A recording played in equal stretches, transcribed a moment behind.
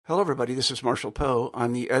Hello, everybody. This is Marshall Poe.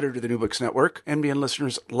 I'm the editor of the New Books Network. NBN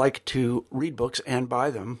listeners like to read books and buy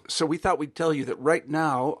them. So we thought we'd tell you that right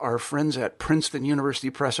now, our friends at Princeton University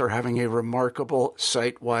Press are having a remarkable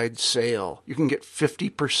site-wide sale. You can get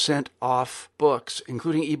 50% off books,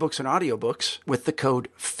 including ebooks and audiobooks, with the code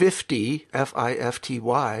 50,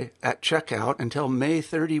 F-I-F-T-Y, at checkout until May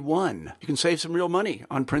 31. You can save some real money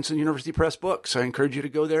on Princeton University Press books. I encourage you to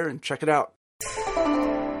go there and check it out.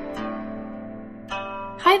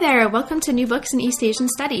 Hi there, welcome to New Books in East Asian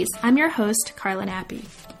Studies. I'm your host, Carla Nappi.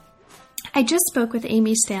 I just spoke with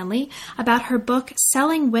Amy Stanley about her book,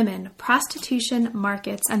 Selling Women, Prostitution,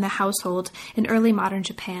 Markets, and the Household in Early Modern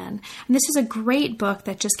Japan. And this is a great book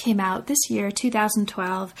that just came out this year,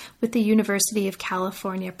 2012, with the University of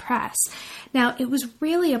California Press. Now, it was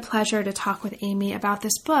really a pleasure to talk with Amy about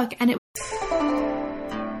this book, and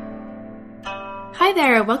Hi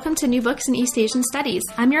there, welcome to New Books in East Asian Studies.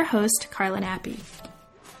 I'm your host, Carla Nappi.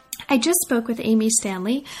 I just spoke with Amy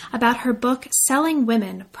Stanley about her book, Selling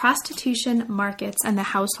Women, Prostitution, Markets, and the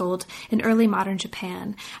Household in Early Modern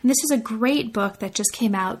Japan. And this is a great book that just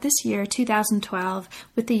came out this year, 2012,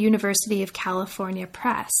 with the University of California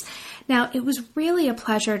Press. Now, it was really a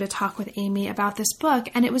pleasure to talk with Amy about this book,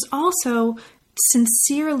 and it was also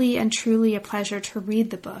sincerely and truly a pleasure to read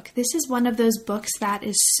the book. This is one of those books that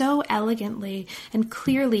is so elegantly and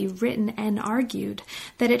clearly written and argued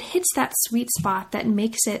that it hits that sweet spot that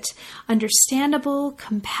makes it understandable,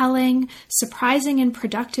 compelling, surprising in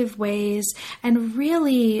productive ways, and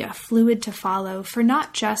really fluid to follow for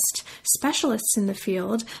not just specialists in the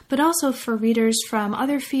field, but also for readers from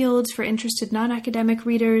other fields, for interested non-academic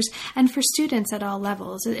readers, and for students at all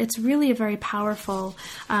levels. It's really a very powerful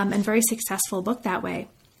and very successful book that way.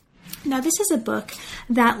 Now, this is a book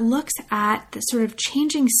that looks at the sort of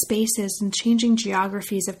changing spaces and changing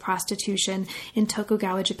geographies of prostitution in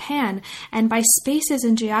Tokugawa, Japan. And by spaces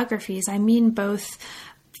and geographies, I mean both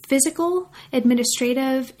physical,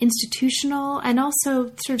 administrative, institutional, and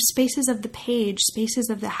also sort of spaces of the page, spaces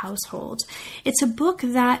of the household. It's a book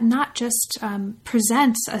that not just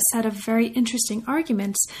presents a set of very interesting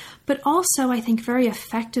arguments, but also, I think, very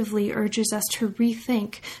effectively urges us to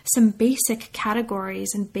rethink some basic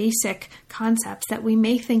categories and basic concepts that we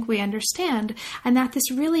may think we understand, and that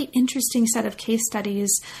this really interesting set of case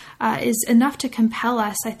studies is enough to compel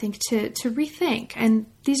us, I think, to rethink. And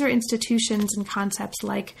these are institutions and concepts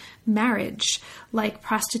like marriage, like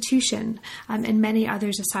prostitution, and many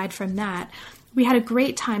others aside from that. We had a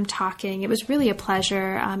great time talking. It was really a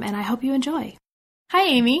pleasure, and I hope you enjoy. Hi,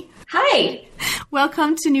 Amy. Hi.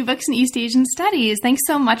 Welcome to New Books in East Asian Studies. Thanks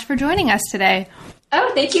so much for joining us today. Oh,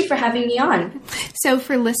 thank you for having me on. So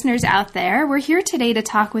for listeners out there, we're here today to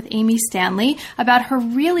talk with Amy Stanley about her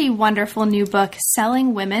really wonderful new book,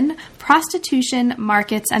 Selling Women, Prostitution,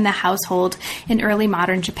 Markets, and the Household in Early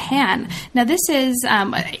Modern Japan. Now, this is,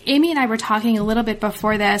 Amy and I were talking a little bit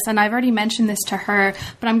before this, and I've already mentioned this to her,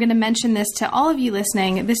 but I'm going to mention this to all of you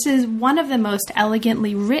listening. This is one of the most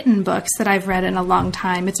elegantly written books that I've read in a long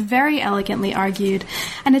time. It's very elegantly argued,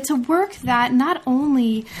 and it's a work that not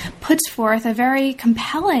only puts forth a very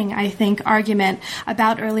compelling, I think, argument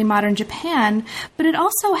about early modern Japan, but it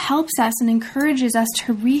also helps us and encourages us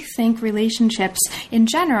to rethink relationships in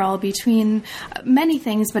general between many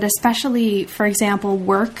things, but especially, for example,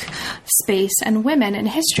 work, space, and women in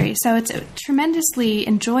history. So it's tremendously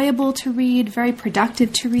enjoyable to read, very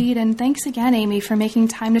productive to read, and thanks again, Amy, for making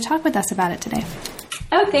time to talk with us about it today.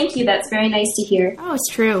 Oh, thank you. That's very nice to hear. Oh,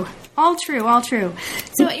 it's true. All true, all true.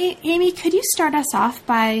 So, Amy, could you start us off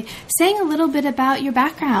by saying a little bit about your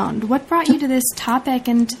background? What brought you to this topic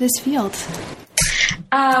and to this field?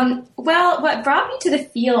 Well, what brought me to the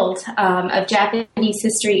field of Japanese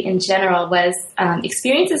history in general was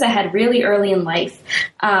experiences I had really early in life.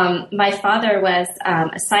 My father was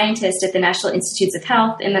a scientist at the National Institutes of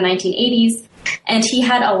Health in the 1980s, and he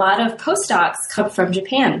had a lot of postdocs come from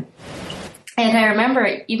Japan. And I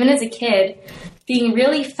remember, even as a kid, being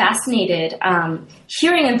really fascinated,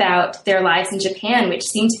 hearing about their lives in Japan, which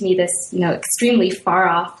seemed to me this, extremely far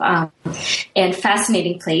off and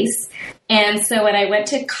fascinating place. And so when I went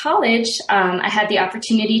to college, I had the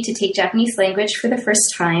opportunity to take Japanese language for the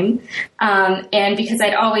first time. And because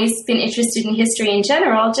I'd always been interested in history in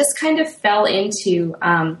general, just kind of fell into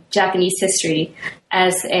Japanese history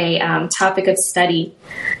as a topic of study.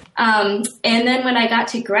 And then when I got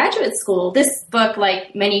to graduate school, this book,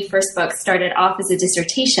 like many first books, started off as a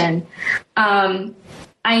dissertation.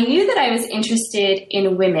 I knew that I was interested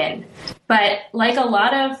in women, but like a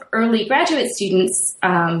lot of early graduate students,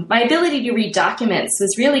 my ability to read documents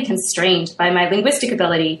was really constrained by my linguistic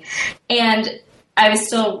ability. And I was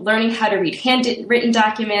still learning how to read handwritten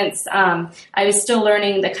documents. I was still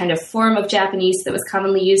learning the kind of form of Japanese that was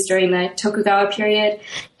commonly used during the Tokugawa period.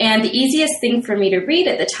 And the easiest thing for me to read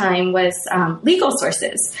at the time was legal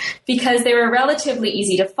sources, because they were relatively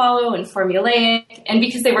easy to follow and formulaic, and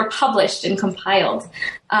because they were published and compiled.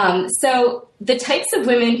 So the types of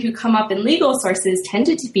women who come up in legal sources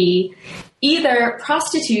tended to be either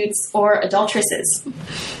prostitutes or adulteresses,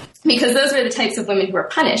 because those were the types of women who were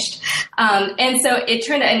punished. And so it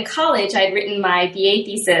turned out in college, I'd written my BA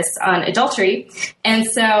thesis on adultery. And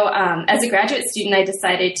so as a graduate student, I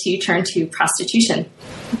decided to turn to prostitution.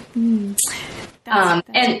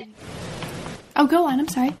 Oh, go on. I'm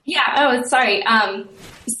sorry. Yeah. Oh, sorry.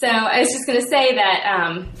 So I was just going to say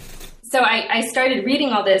that, so I started reading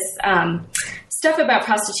all this stuff about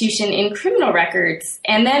prostitution in criminal records,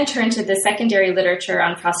 and then turned to the secondary literature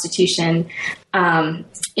on prostitution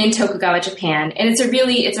in Tokugawa, Japan. And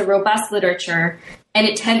it's a robust literature, and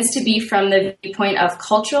it tends to be from the viewpoint of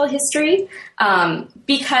cultural history,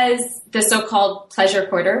 because the so-called pleasure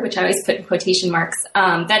quarter, which I always put in quotation marks,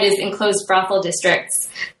 that is enclosed brothel districts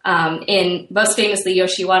in most famously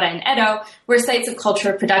Yoshiwara and Edo, were sites of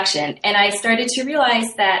cultural production. And I started to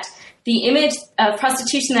realize that the image of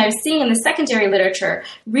prostitution that I was seeing in the secondary literature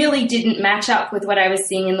really didn't match up with what I was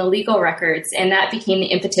seeing in the legal records, and that became the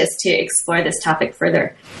impetus to explore this topic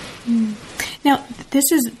further. Now,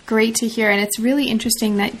 this is great to hear, and it's really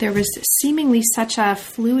interesting that there was seemingly such a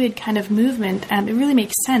fluid kind of movement. It really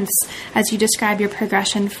makes sense as you describe your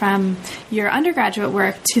progression from your undergraduate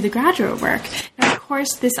work to the graduate work. Now, of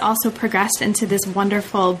course, this also progressed into this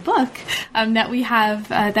wonderful book that we have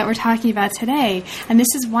that we're talking about today. And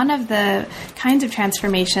this is one of the kinds of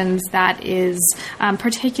transformations that is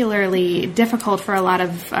particularly difficult for a lot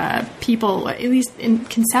of people, at least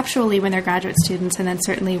conceptually when they're graduate students, and then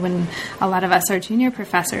certainly when a lot of us are junior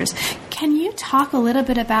professors. Can you talk a little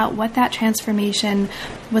bit about what that transformation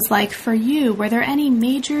was like for you? Were there any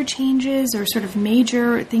major changes or sort of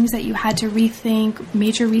major things that you had to rethink,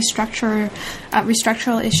 major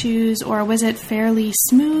restructural issues, or was it fairly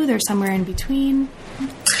smooth or somewhere in between?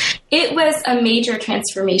 It was a major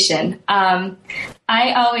transformation. I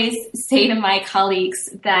always say to my colleagues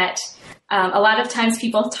that a lot of times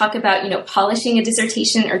people talk about, polishing a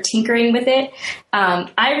dissertation or tinkering with it.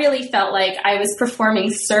 I really felt like I was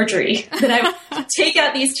performing surgery, that I would take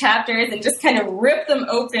out these chapters and just kind of rip them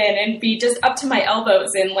open and be just up to my elbows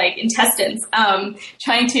in intestines, and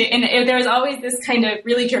there was always this kind of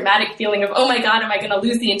really dramatic feeling of, oh my God, am I going to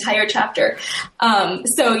lose the entire chapter?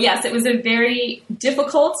 So yes, it was a very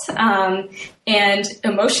difficult, and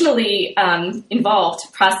emotionally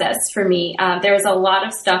involved process for me. There was a lot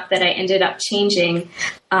of stuff that I ended up changing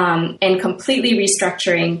and completely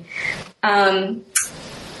restructuring.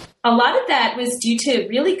 A lot of that was due to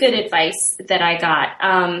really good advice that I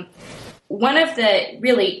got. One of the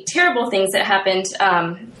really terrible things that happened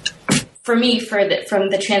for me from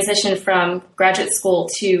the transition from graduate school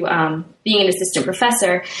to being an assistant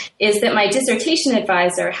professor is that my dissertation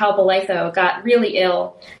advisor, Hal Bolitho, got really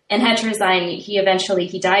ill and had to resign. He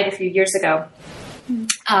died a few years ago.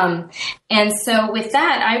 And so with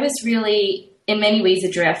that, I was really in many ways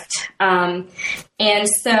adrift. And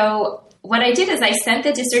so what I did is I sent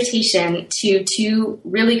the dissertation to two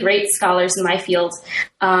really great scholars in my field,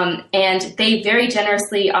 and they very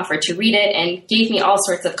generously offered to read it and gave me all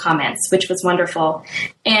sorts of comments, which was wonderful.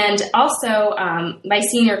 And also my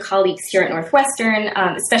senior colleagues here at Northwestern,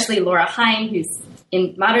 especially Laura Heim, who's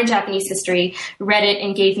in modern Japanese history, read it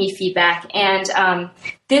and gave me feedback. And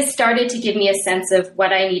this started to give me a sense of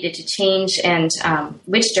what I needed to change and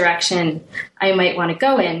which direction I might want to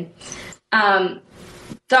go in.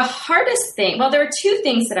 The hardest thing, well, there were two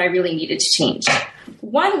things that I really needed to change.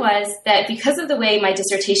 One was that because of the way my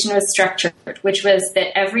dissertation was structured, which was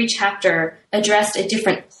that every chapter addressed a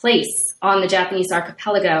different place on the Japanese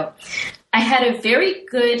archipelago, I had a very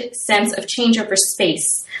good sense of change over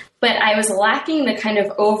space, but I was lacking the kind of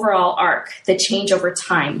overall arc, the change over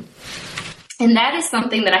time. And that is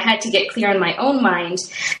something that I had to get clear in my own mind,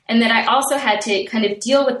 and that I also had to kind of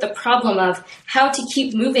deal with the problem of how to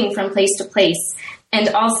keep moving from place to place, and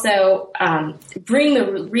also bring the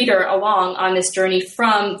reader along on this journey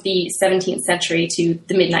from the 17th century to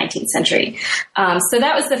the mid-19th century. So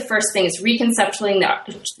that was the first thing, is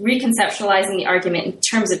reconceptualizing the argument in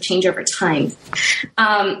terms of change over time.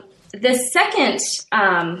 The second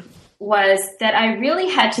was that I really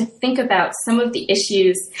had to think about some of the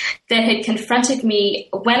issues that had confronted me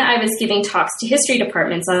when I was giving talks to history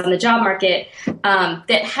departments on the job market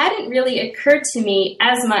that hadn't really occurred to me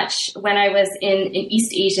as much when I was in an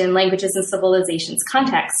East Asian languages and civilizations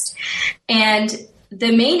context. And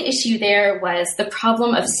the main issue there was the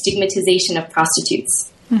problem of stigmatization of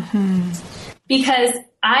prostitutes. Mm-hmm. Because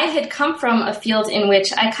I had come from a field in which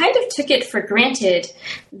I kind of took it for granted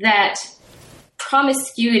that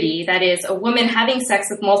promiscuity, that is, a woman having sex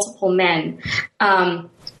with multiple men,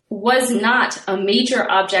 was not a major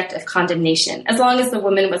object of condemnation, as long as the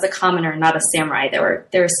woman was a commoner, not a samurai. There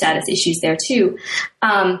were status issues there too.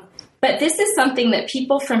 But this is something that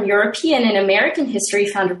people from European and American history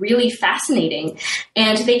found really fascinating.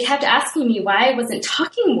 And they kept asking me why I wasn't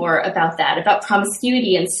talking more about that, about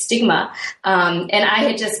promiscuity and stigma. And I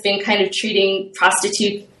had just been kind of treating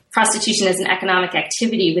prostitution as an economic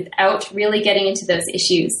activity without really getting into those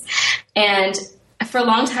issues. And for a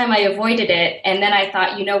long time, I avoided it. And then I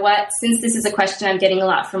thought, you know what, since this is a question I'm getting a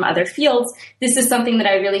lot from other fields, this is something that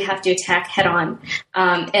I really have to attack head on.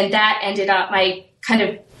 And that ended up, my kind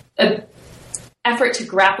of effort to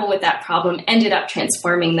grapple with that problem ended up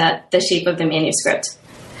transforming the shape of the manuscript.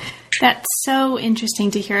 That's so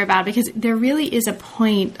interesting to hear about, because there really is a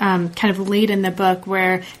point kind of late in the book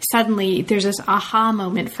where suddenly there's this aha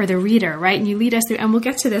moment for the reader, right? And you lead us through, and we'll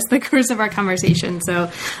get to this in the course of our conversation. So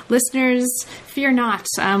listeners, fear not.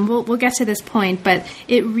 We'll get to this point, but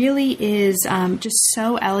it really is just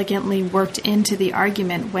so elegantly worked into the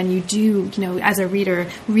argument when you do, as a reader,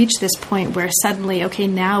 reach this point where suddenly, okay,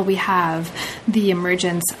 now we have the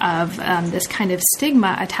emergence of this kind of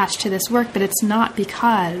stigma attached to this work, but it's not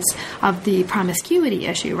because of the promiscuity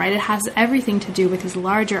issue, right? It has everything to do with these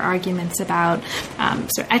larger arguments about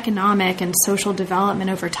sort of economic and social development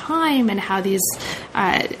over time and how these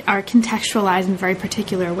are contextualized in very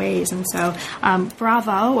particular ways. And so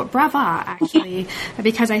brava, actually,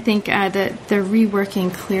 because I think the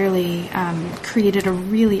reworking clearly created a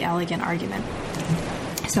really elegant argument.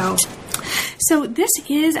 So this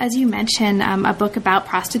is, as you mentioned, a book about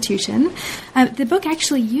prostitution. The book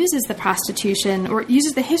actually uses the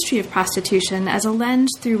history of prostitution as a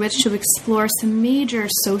lens through which to explore some major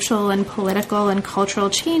social and political and cultural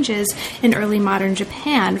changes in early modern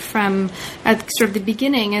Japan, from sort of the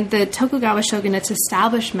beginning and the Tokugawa shogunate's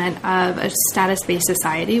establishment of a status-based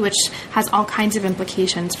society, which has all kinds of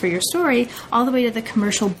implications for your story, all the way to the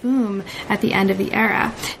commercial boom at the end of the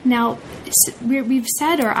era. Now, we've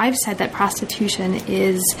said, or I've said, that prostitution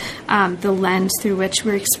is the lens through which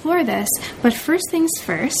we explore this. But first things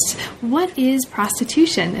first, what is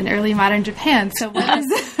prostitution in early modern Japan? So what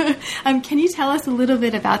is, can you tell us a little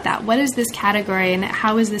bit about that? What is this category and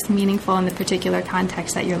how is this meaningful in the particular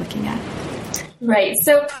context that you're looking at? Right.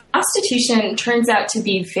 So prostitution turns out to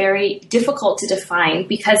be very difficult to define,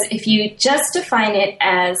 because if you just define it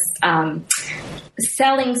as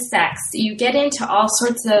selling sex, you get into all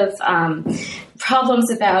sorts of problems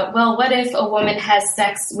about, well, what if a woman has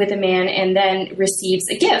sex with a man and then receives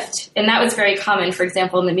a gift? And that was very common, for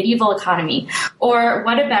example, in the medieval economy. Or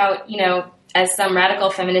what about, as some radical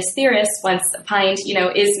feminist theorists once opined,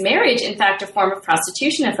 is marriage in fact a form of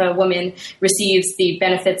prostitution if a woman receives the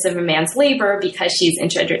benefits of a man's labor because she's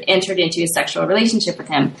entered into a sexual relationship with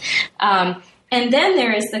him? And then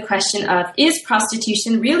there is the question of, is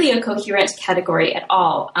prostitution really a coherent category at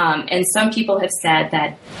all? And some people have said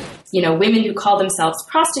that, women who call themselves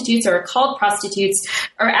prostitutes or are called prostitutes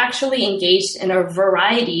are actually engaged in a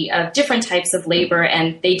variety of different types of labor,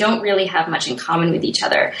 and they don't really have much in common with each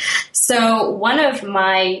other. So one of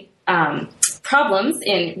my problems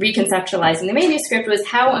in reconceptualizing the manuscript was,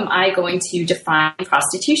 how am I going to define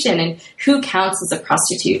prostitution and who counts as a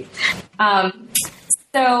prostitute?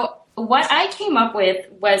 So what I came up with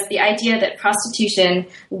was the idea that prostitution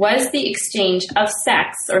was the exchange of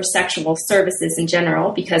sex or sexual services in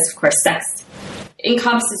general, because, of course, sex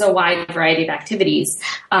encompasses a wide variety of activities,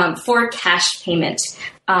 for cash payment.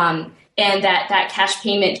 And that cash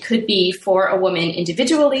payment could be for a woman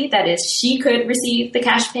individually, that is, she could receive the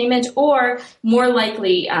cash payment, or more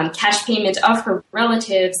likely cash payment of her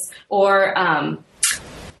relatives or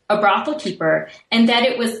a brothel keeper, and that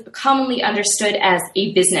it was commonly understood as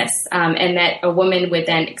a business, and that a woman would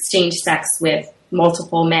then exchange sex with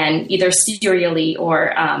multiple men, either serially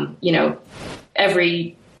or,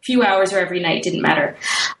 every few hours or every night, didn't matter.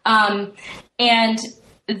 And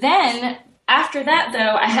then after that,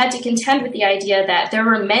 though, I had to contend with the idea that there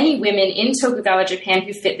were many women in Tokugawa Japan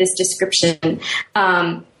who fit this description.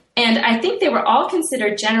 And I think they were all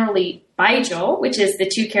considered generally baijo, which is the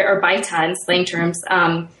or baita in slang terms,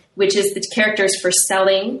 which is the characters for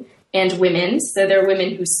selling and women. So they're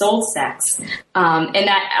women who sold sex. And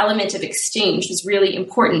that element of exchange was really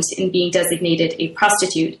important in being designated a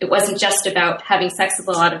prostitute. It wasn't just about having sex with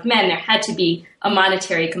a lot of men. There had to be a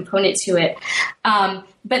monetary component to it.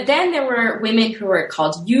 But then there were women who were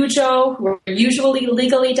called yujo, who were usually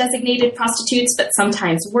legally designated prostitutes, but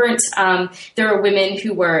sometimes weren't. There were women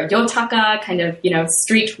who were yotaka, kind of,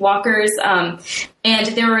 street walkers. And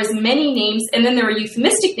there were as many names, and then there were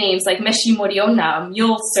euphemistic names like Meshi Moriona,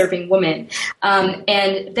 mule-serving woman.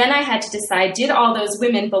 And then I had to decide, did all those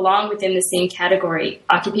women belong within the same category,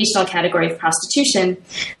 occupational category of prostitution?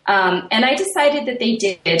 And I decided that they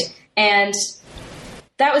did. And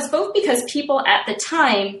that was both because people at the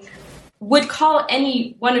time would call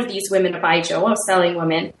any one of these women a baijo, a selling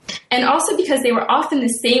woman, and also because they were often the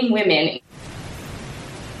same women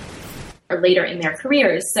or later in their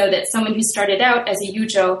careers, so that someone who started out as a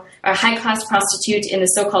yujo, a high-class prostitute in the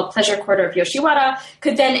so-called pleasure quarter of Yoshiwara,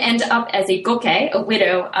 could then end up as a goke, a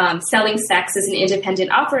widow, selling sex as an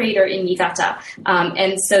independent operator in Niigata.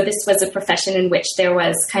 And so this was a profession in which there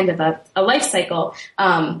was kind of a life cycle.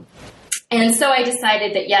 And so I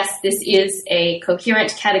decided that, yes, this is a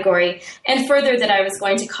coherent category, and further that I was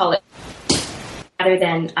going to call it rather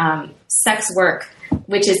than sex work,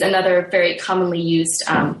 which is another very commonly used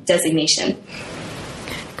designation.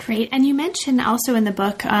 Great. And you mentioned also in the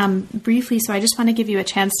book briefly, so I just want to give you a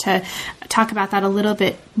chance to talk about that a little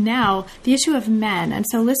bit now, the issue of men. And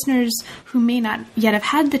so listeners who may not yet have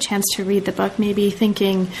had the chance to read the book may be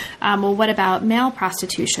thinking, well, what about male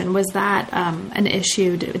prostitution? Was that an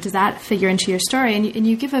issue? Does that figure into your story? And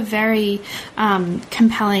you give a very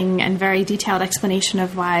compelling and very detailed explanation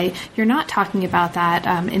of why you're not talking about that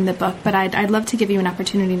in the book. But I'd love to give you an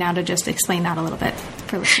opportunity now to just explain that a little bit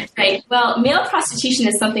for listeners. Right. Well, male prostitution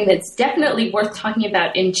is something that's definitely worth talking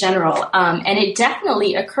about in general, and it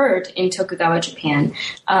definitely occurred in Tokugawa Japan.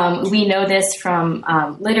 We know this from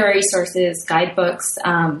literary sources, guidebooks,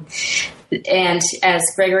 and as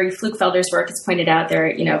Gregory Fluchfelder's work has pointed out, there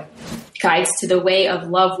are, guides to the way of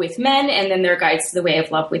love with men, and then there are guides to the way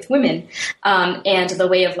of love with women. And the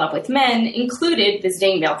way of love with men included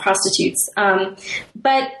visiting male prostitutes.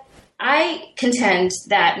 But I contend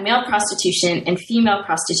that male prostitution and female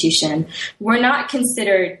prostitution were not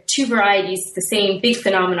considered two varieties of the same big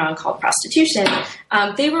phenomenon called prostitution.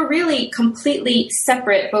 They were really completely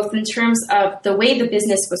separate, both in terms of the way the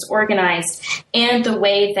business was organized and the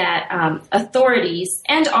way that authorities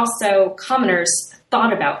and also commoners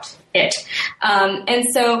thought about it. And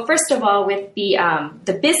so, first of all, with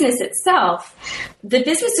the business itself, the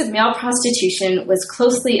business of male prostitution was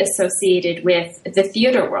closely associated with the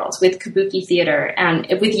theater world, with kabuki theater, and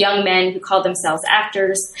with young men who called themselves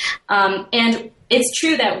actors. And it's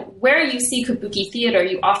true that where you see kabuki theater,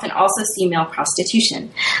 you often also see male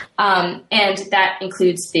prostitution. And that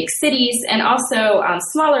includes big cities and also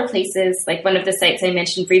smaller places, like one of the sites I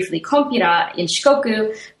mentioned briefly, Kompira in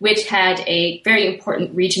Shikoku, which had a very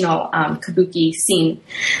important regional kabuki scene.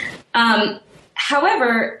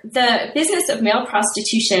 However, the business of male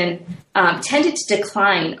prostitution tended to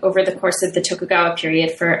decline over the course of the Tokugawa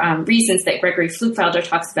period for reasons that Gregory Fluchfelder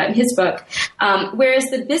talks about in his book. Whereas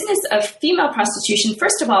the business of female prostitution,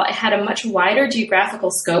 first of all, it had a much wider geographical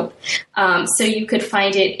scope. So you could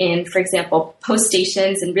find it in, for example, post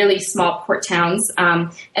stations and really small port towns,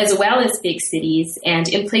 as well as big cities, and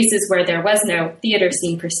in places where there was no theater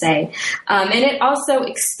scene per se. And it also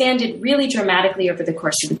expanded really dramatically over the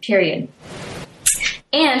course of the period.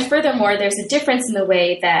 And furthermore, there's a difference in the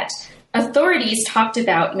way that authorities talked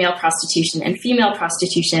about male prostitution and female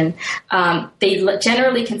prostitution. They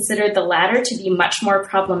generally considered the latter to be much more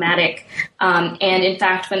problematic. And in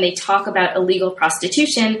fact, when they talk about illegal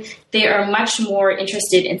prostitution, they are much more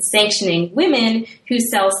interested in sanctioning women who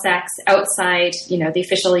sell sex outside, the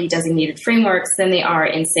officially designated frameworks than they are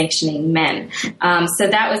in sanctioning men. So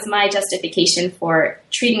that was my justification for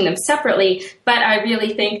treating them separately. But I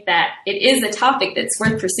really think that it is a topic that's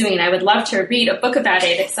worth pursuing, and I would love to read a book about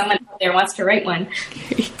it if someone out there wants to write one.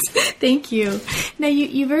 Great. Thank you. Now,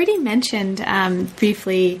 you've already mentioned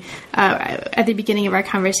briefly at the beginning of our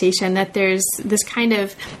conversation that there's this kind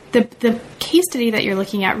of, the case study that you're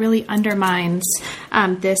looking at really undermines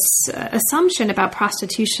this assumption about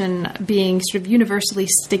prostitution being sort of universally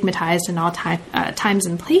stigmatized in all times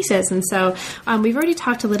and places. And so we've already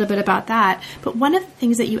talked a little bit about that. But one of the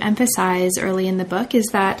things that you emphasize early in the book is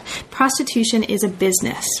that prostitution is a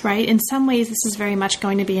business, right? In some ways, this is very much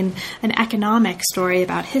going to be an economic story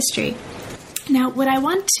about history. Now, what I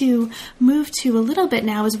want to move to a little bit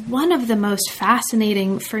now is one of the most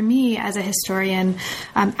fascinating for me as a historian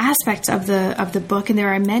aspects of the book, and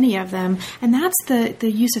there are many of them, and that's the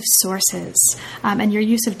use of sources and your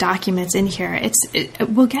use of documents in here.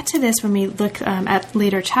 We'll get to this when we look at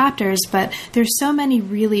later chapters, but there's so many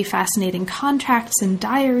really fascinating contracts and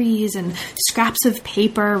diaries and scraps of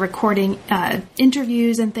paper recording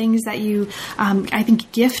interviews and things that you, I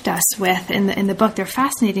think, gift us with in the book. They're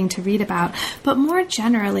fascinating to read about. But more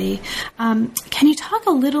generally, can you talk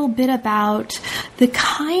a little bit about the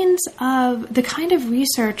kind of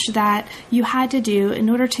research that you had to do in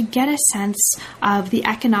order to get a sense of the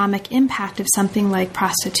economic impact of something like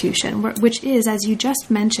prostitution, which is, as you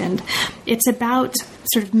just mentioned, it's about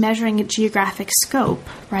sort of measuring a geographic scope,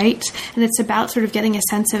 right? And it's about sort of getting a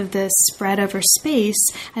sense of the spread over space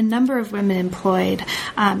and number of women employed.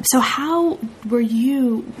 So how were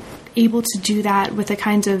you able to do that with the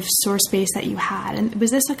kinds of source base that you had? And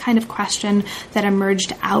was this a kind of question that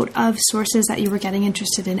emerged out of sources that you were getting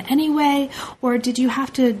interested in anyway? Or did you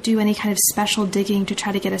have to do any kind of special digging to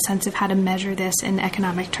try to get a sense of how to measure this in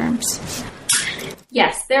economic terms?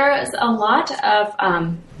 Yes, there was a lot of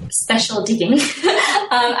special digging.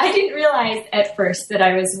 I didn't realize at first that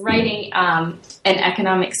I was writing an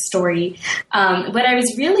economic story. What I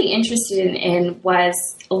was really interested in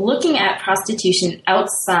was looking at prostitution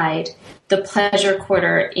outside the pleasure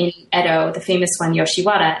quarter in Edo, the famous one,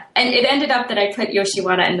 Yoshiwara. And it ended up that I put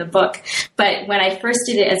Yoshiwara in the book. But when I first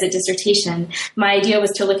did it as a dissertation, my idea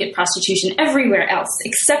was to look at prostitution everywhere else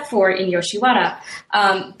except for in Yoshiwara,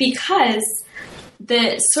 because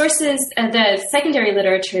the sources, the secondary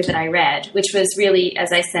literature that I read, which was really,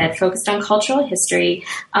 as I said, focused on cultural history,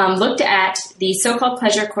 looked at the so-called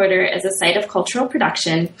pleasure quarter as a site of cultural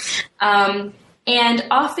production, and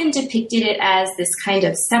often depicted it as this kind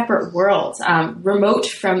of separate world, remote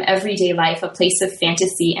from everyday life, a place of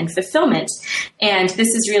fantasy and fulfillment. And this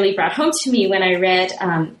is really brought home to me when I read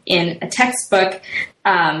in a textbook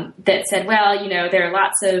that said, well, there are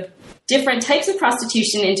lots of different types of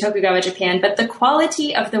prostitution in Tokugawa Japan, but the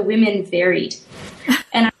quality of the women varied.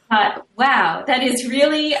 And I thought, wow, that is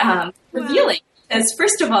really revealing. Because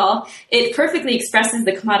first of all, it perfectly expresses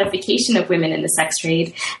the commodification of women in the sex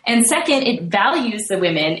trade. And second, it values the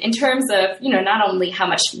women in terms of, not only how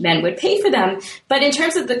much men would pay for them, but in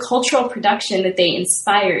terms of the cultural production that they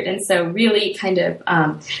inspired. And so really kind of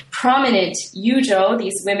prominent yujo,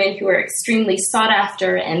 these women who are extremely sought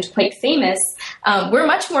after and quite famous, were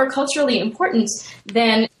much more culturally important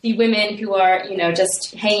than the women who are,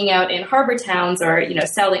 just hanging out in harbor towns or,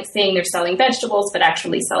 saying they're selling vegetables, but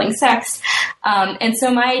actually selling sex. And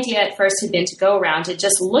so my idea at first had been to go around and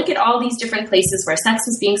just look at all these different places where sex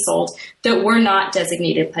was being sold that were not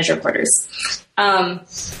designated pleasure quarters. And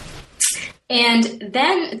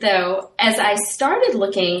then, though, as I started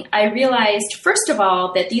looking, I realized, first of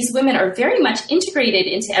all, that these women are very much integrated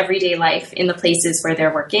into everyday life in the places where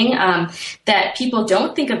they're working, that people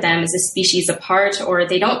don't think of them as a species apart, or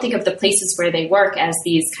they don't think of the places where they work as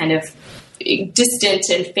these kind of distant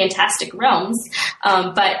and fantastic realms,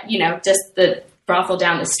 but, just the brothel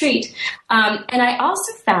down the street. And I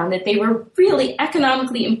also found that they were really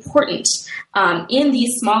economically important in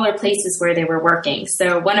these smaller places where they were working.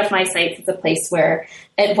 So one of my sites is a place where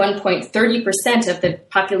at one point 30% of the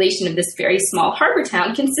population of this very small harbor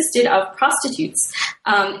town consisted of prostitutes.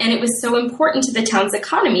 And it was so important to the town's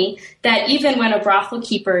economy that even when a brothel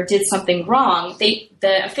keeper did something wrong, the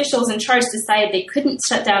officials in charge decided they couldn't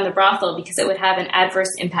shut down the brothel because it would have an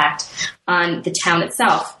adverse impact on the town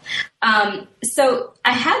itself. So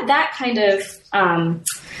I had that kind of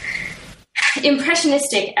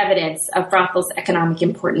impressionistic evidence of brothels' economic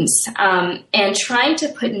importance, and trying to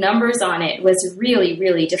put numbers on it was really,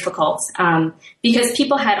 really difficult, because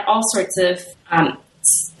people had all sorts of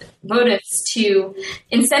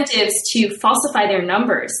incentives to falsify their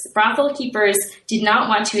numbers. Brothel keepers did not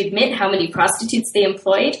want to admit how many prostitutes they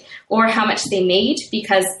employed or how much they made,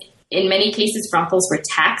 because in many cases, brothels were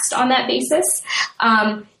taxed on that basis.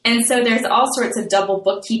 And so there's all sorts of double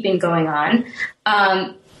bookkeeping going on.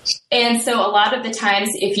 And so a lot of the times,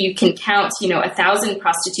 if you can count, 1,000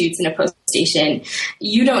 prostitutes in a post station,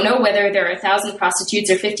 you don't know whether there are 1,000 prostitutes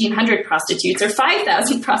or 1,500 prostitutes or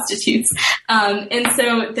 5,000 prostitutes. And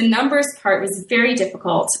so the numbers part was very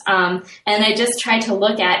difficult. And I just tried to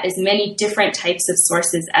look at as many different types of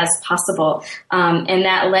sources as possible. And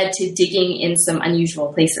that led to digging in some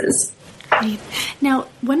unusual places. Great. Now,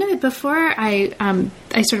 before I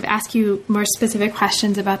sort of ask you more specific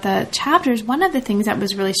questions about the chapters, one of the things that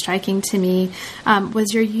was really striking to me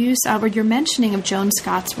was your use of, or your mentioning of Joan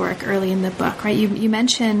Scott's work early in the book, right? You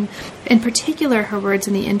mention, in particular, her words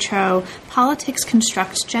in the intro, politics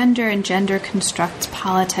constructs gender and gender constructs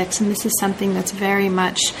politics, and this is something that's very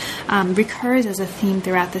much recurs as a theme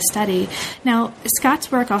throughout the study. Now,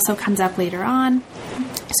 Scott's work also comes up later on.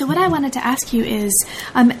 So what I wanted to ask you is,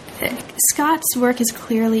 Scott's work is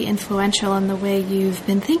clearly influential in the way you've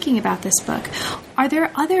been thinking about this book. Are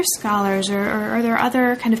there other scholars or are there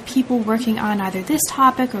other kind of people working on either this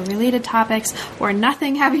topic or related topics or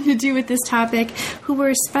nothing having to do with this topic who were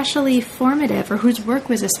especially formative or whose work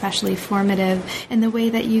was especially formative in the way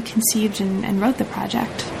that you conceived and wrote the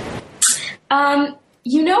project?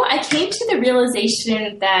 I came to the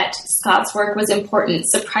realization that Scott's work was important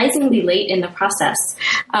surprisingly late in the process,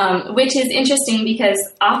 which is interesting because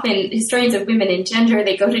often historians of women and gender,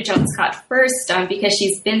 they go to Joan Scott first because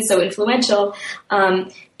she's been so influential.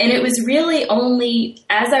 And it was really only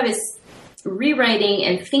as I was rewriting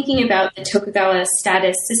and thinking about the Tokugawa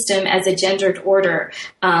status system as a gendered order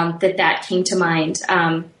that came to mind.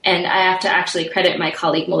 And I have to actually credit my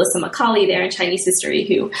colleague Melissa Macaulay there in Chinese history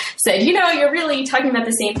who said, you're really talking about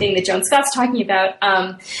the same thing that Joan Scott's talking about.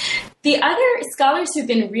 The other scholars who've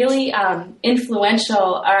been really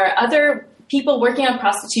influential are other people working on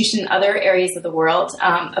prostitution in other areas of the world.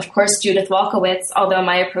 Of course, Judith Walkowitz, although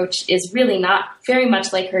my approach is really not very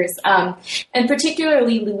much like hers, and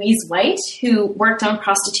particularly Louise White, who worked on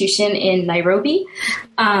prostitution in Nairobi.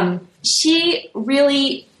 She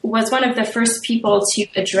really was one of the first people to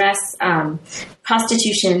address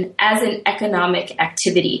prostitution as an economic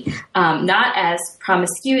activity, not as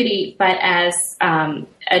promiscuity, but as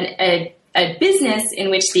a business in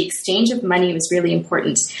which the exchange of money was really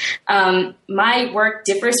important. My work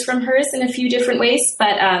differs from hers in a few different ways,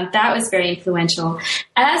 but that was very influential,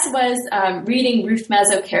 as was reading Ruth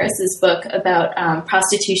Mazo-Karas's book about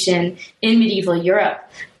prostitution in medieval Europe,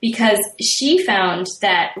 because she found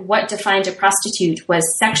that what defined a prostitute was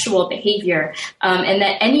sexual behavior, and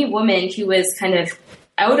that any woman who was kind of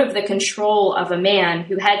out of the control of a man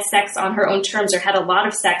who had sex on her own terms or had a lot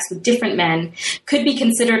of sex with different men could be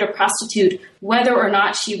considered a prostitute whether or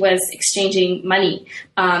not she was exchanging money.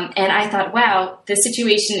 And I thought, wow, the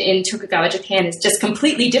situation in Tokugawa Japan is just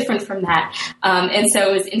completely different from that. And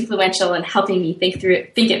so it was influential in helping me think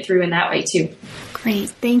it through in that way too. Great,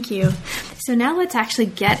 thank you. So now let's actually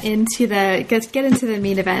get into the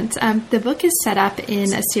main event. The book is set up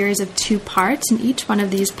in a series of 2 parts, and each one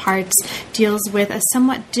of these parts deals with a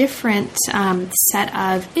somewhat different set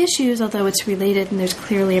of issues, although it's related and there's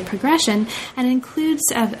clearly a progression, and it includes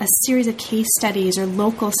a series of case studies or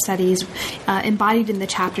local studies embodied in the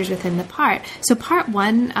chapters within the part. So part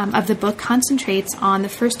 1 of the book concentrates on the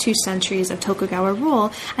first 2 centuries of Tokugawa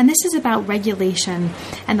rule, and this is about regulation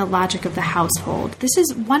and the logic of the household. This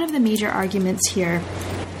is one of the major arguments here,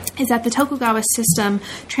 is that the Tokugawa system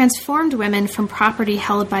transformed women from property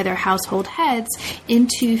held by their household heads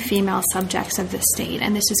into female subjects of the state.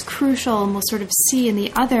 And this is crucial, and we'll sort of see in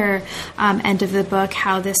the other end of the book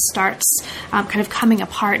how this starts kind of coming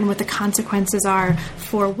apart and what the consequences are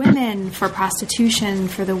for women, for prostitution,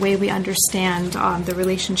 for the way we understand the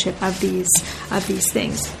relationship of these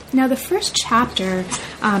things. Now, the first chapter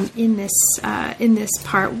in this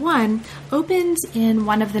part 1 opens in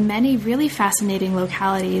one of the many really fascinating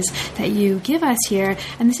localities that you give us here,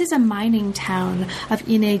 and this is a mining town of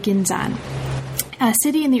Ine Ginzan, a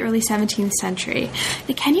city in the early 17th century.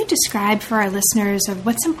 Can you describe for our listeners of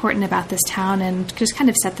what's important about this town and just kind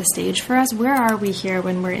of set the stage for us? Where are we here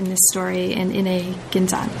when we're in this story in Ine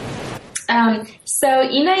Ginzan? So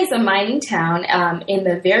Ine is a mining town in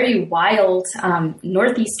the very wild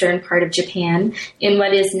northeastern part of Japan in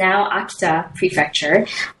what is now Akita Prefecture.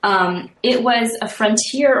 It was a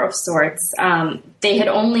frontier of sorts. They had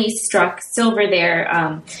only struck silver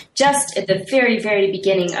there just at the very, very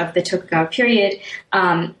beginning of the Tokugawa period.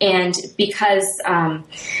 And because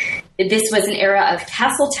this was an era of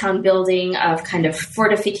castle town building, of kind of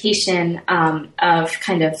fortification, of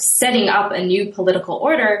kind of setting up a new political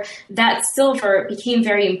order, that silver became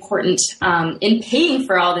very important in paying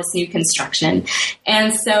for all this new construction.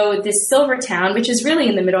 And so this silver town, which is really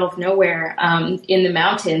in the middle of nowhere in the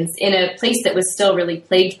mountains, in a place that was still really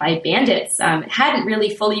plagued by bandits, hadn't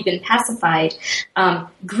really fully been pacified,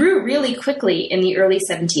 grew really quickly in the early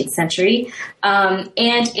 17th century. And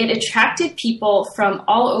it attracted people from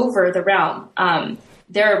all over the realm.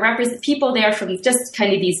 There are people there from just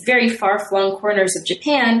kind of these very far-flung corners of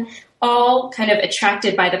Japan, all kind of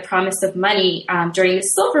attracted by the promise of money during the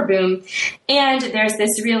silver boom. And there's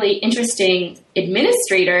this really interesting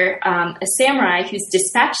administrator, a samurai, who's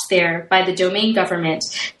dispatched there by the domain government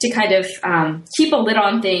to kind of keep a lid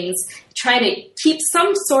on things, try to keep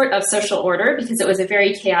some sort of social order because it was a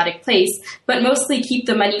very chaotic place, but mostly keep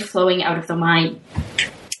the money flowing out of the mine.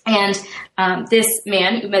 And this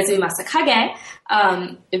man, Umezu Masakage,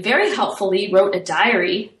 very helpfully wrote a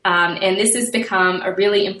diary, and this has become a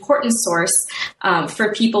really important source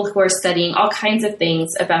for people who are studying all kinds of things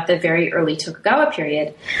about the very early Tokugawa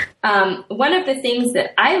period. One of the things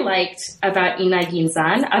that I liked about Inai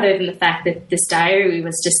Ginzan, other than the fact that this diary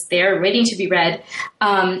was just there waiting to be read,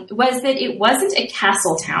 was that it wasn't a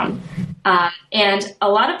castle town. And a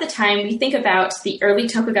lot of the time we think about the early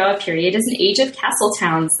Tokugawa period as an age of castle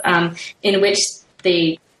towns, in which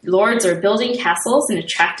the lords are building castles and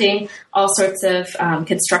attracting all sorts of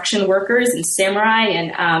construction workers and samurai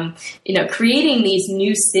and, creating these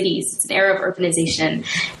new cities. It's an era of urbanization.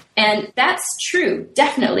 And that's true,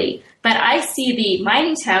 definitely. But I see the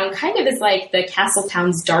mining town kind of as like the castle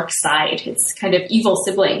town's dark side. It's kind of evil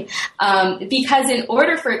sibling. Because in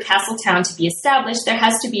order for a castle town to be established, there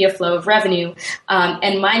has to be a flow of revenue.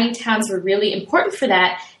 And mining towns were really important for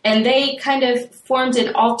that. And they kind of formed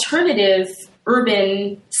an alternative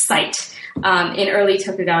urban site in early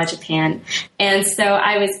Tokugawa Japan. And so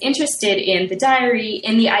I was interested in the diary,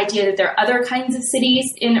 in the idea that there are other kinds of cities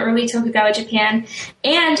in early Tokugawa Japan,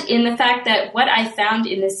 and in the fact that what I found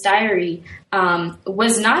in this diary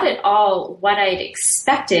was not at all what I'd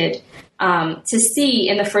expected to see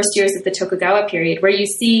in the first years of the Tokugawa period, where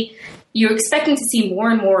you're expecting to see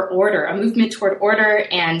more and more order, a movement toward order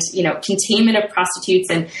and, containment of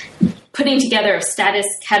prostitutes and putting together of status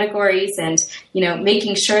categories and,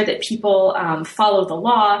 making sure that people follow the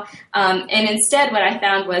law. And instead, what I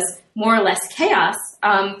found was more or less chaos.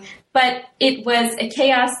 But it was a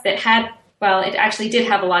chaos that it actually did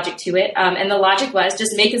have a logic to it. And the logic was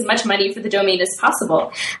just make as much money for the domain as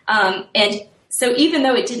possible. And so even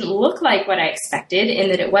though it didn't look like what I expected in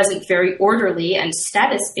that it wasn't very orderly and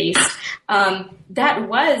status-based, that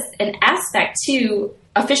was an aspect to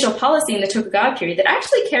official policy in the Tokugawa period that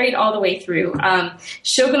actually carried all the way through.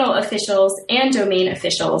 Shogunal officials and domain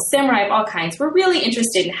officials, samurai of all kinds, were really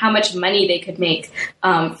interested in how much money they could make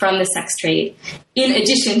from the sex trade, in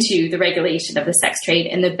addition to the regulation of the sex trade,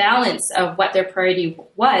 and the balance of what their priority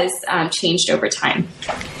was changed over time.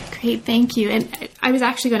 Great, thank you. And I was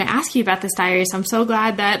actually going to ask you about this diary, so I'm so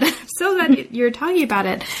glad you're talking about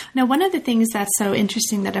it. Now, one of the things that's so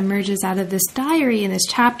interesting that emerges out of this diary in this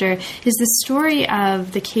chapter is the story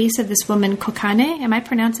of the case of this woman, Kokane. Am I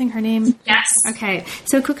pronouncing her name? Yes. Okay.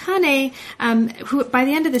 So Kokane, who by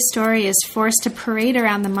the end of the story is forced to parade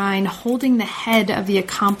around the mine holding the head of the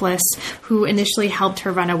accomplice who initially helped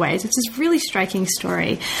her run away. So it's this really striking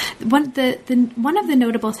story. One of the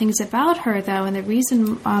notable things about her, though, and the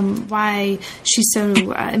reason why she's so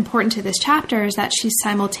important to this chapter is that she's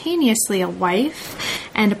simultaneously a wife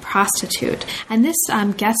and a prostitute. And this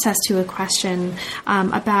gets us to a question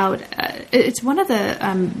about, it's one of the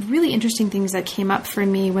really interesting things that came up for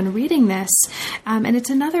me when reading this. And it's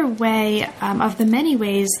another way of the many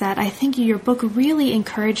ways that I think your book really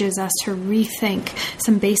encourages us to rethink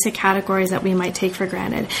some basic categories that we might take for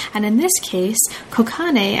granted. And in this case,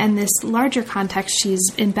 Kokane and this larger context she's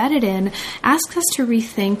embedded in asks us to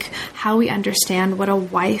rethink how we understand what a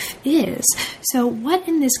wife is. So what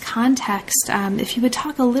in this context, if you would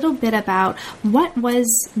talk a little bit about what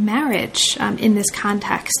was marriage in this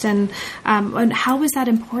context and how was that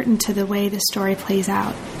important to the way the story plays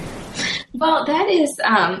out? Well, that is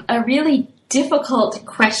a really difficult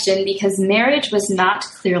question because marriage was not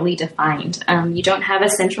clearly defined. You don't have a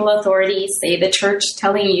central authority, say the church,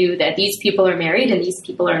 telling you that these people are married and these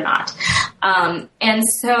people are not. And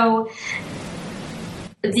so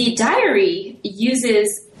the diary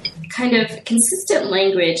uses kind of consistent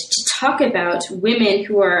language to talk about women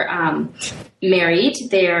who are married.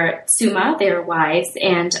 They are tsuma, they are wives,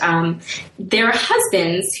 and their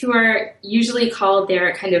husbands, who are usually called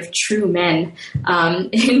their kind of true men,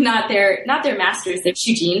 not their masters, their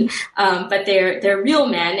shujin, but they're real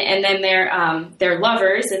men. And then their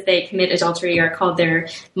lovers, if they commit adultery, are called their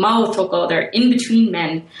maotoko, they're in between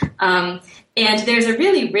men. And there's a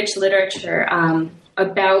really rich literature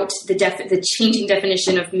about the changing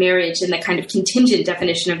definition of marriage and the kind of contingent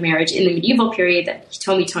definition of marriage in the medieval period that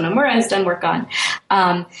Hitomi Tonomura has done work on.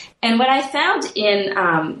 And what I found in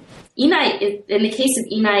Inai, in the case of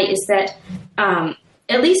Inai, is that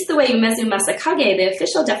at least the way Umezu Masakage, the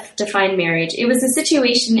official defined marriage, it was a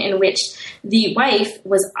situation in which the wife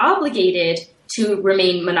was obligated to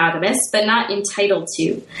remain monogamous, but not entitled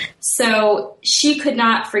to. So she could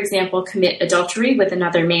not, for example, commit adultery with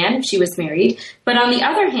another man if she was married. But on the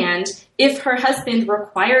other hand, if her husband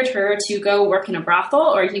required her to go work in a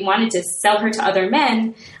brothel or he wanted to sell her to other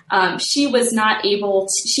men, she was not able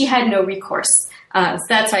to, she had no recourse. So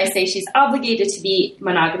that's why I say she's obligated to be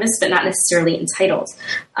monogamous, but not necessarily entitled.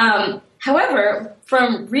 However,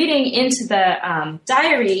 from reading into the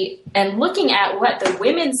diary and looking at what the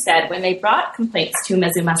women said when they brought complaints to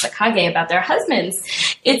Mezumasa Kage about their husbands,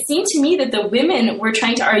 it seemed to me that the women were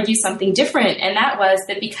trying to argue something different, and that was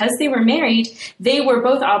that because they were married, they were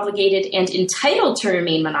both obligated and entitled to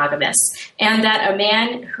remain monogamous, and that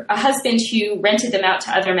a husband who rented them out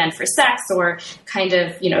to other men for sex or kind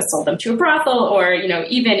of, sold them to a brothel or,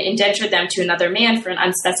 even indentured them to another man for an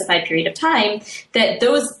unspecified period of time, that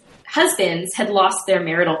those husbands had lost their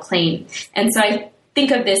marital claim. And so I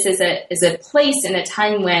think of this as a place in a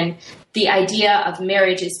time when the idea of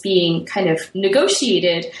marriage is being kind of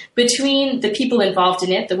negotiated between the people involved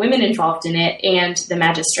in it, the women involved in it, and the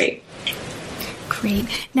magistrate. Great.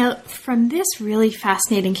 Now, from this really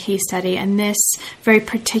fascinating case study and this very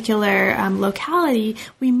particular locality,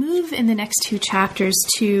 we move in the next two chapters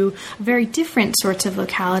to very different sorts of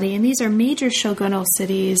locality, and these are major shogunal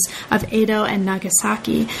cities of Edo and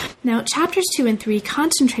Nagasaki. Now, chapters 2 and 3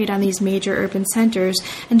 concentrate on these major urban centers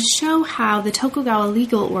and show how the Tokugawa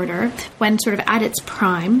legal order, when sort of at its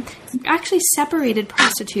prime, actually separated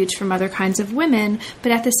prostitutes from other kinds of women,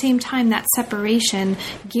 but at the same time that separation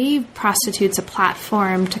gave prostitutes a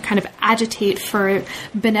platform to kind of agitate for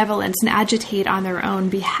benevolence and agitate on their own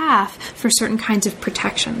behalf for certain kinds of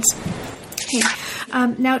protections. Okay.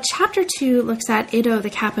 Now, Chapter 2 looks at Edo, the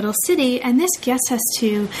capital city, and this gets us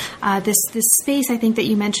to this space, I think, that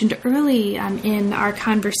you mentioned early in our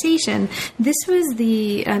conversation. This was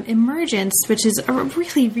the emergence, which is a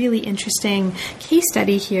really, really interesting case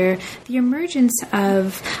study here, the emergence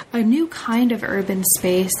of a new kind of urban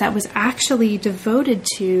space that was actually devoted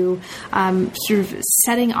to sort of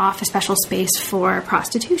setting off a special space for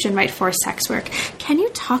prostitution, right, for sex work. Can you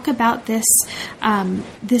talk about this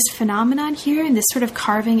this phenomenon here and this sort of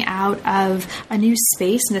carving out of a new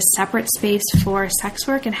space and a separate space for sex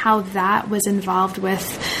work, and how that was involved in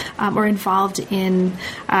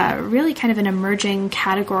really kind of an emerging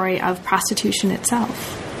category of prostitution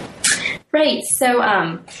itself? Right. So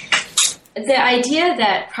the idea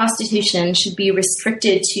that prostitution should be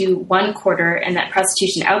restricted to one quarter and that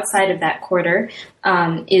prostitution outside of that quarter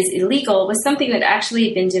is illegal was something that actually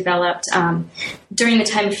had been developed during the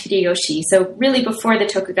time of Hideyoshi. So really before the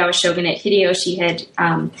Tokugawa shogunate, Hideyoshi had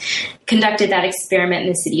conducted that experiment in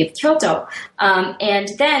the city of Kyoto. And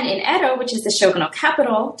then in Edo, which is the shogunal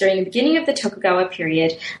capital, during the beginning of the Tokugawa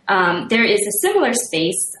period, there is a similar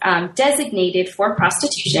space designated for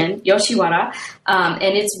prostitution, Yoshiwara,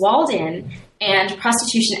 and it's walled in. And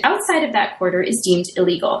prostitution outside of that quarter is deemed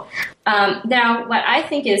illegal. Now, what I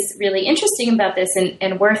think is really interesting about this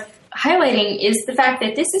and worth highlighting is the fact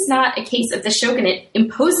that this is not a case of the shogunate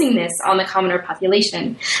imposing this on the commoner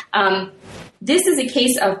population. This is a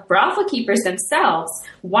case of brothel keepers themselves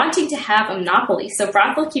wanting to have a monopoly. So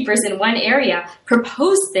brothel keepers in one area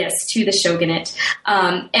proposed this to the shogunate,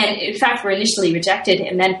 and in fact were initially rejected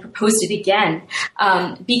and then proposed it again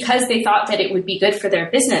because they thought that it would be good for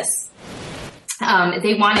their business.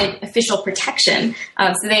 They wanted official protection,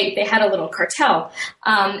 so they had a little cartel.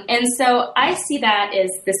 And so I see that as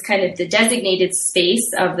this kind of the designated space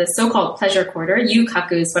of the so-called pleasure quarter.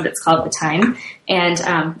 Yukaku is what it's called at the time. And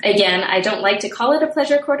again, I don't like to call it a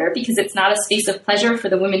pleasure quarter because it's not a space of pleasure for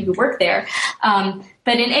the women who work there.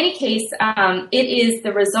 But in any case, it is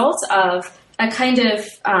the result of a kind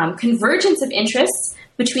of convergence of interests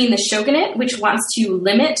between the shogunate, which wants to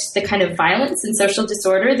limit the kind of violence and social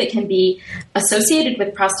disorder that can be associated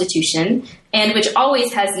with prostitution, and which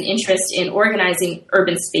always has an interest in organizing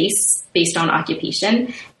urban space based on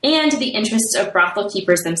occupation, and the interests of brothel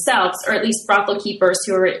keepers themselves, or at least brothel keepers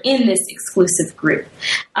who are in this exclusive group.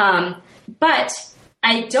 But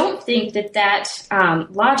I don't think that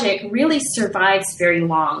logic really survives very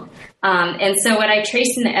long. And so what I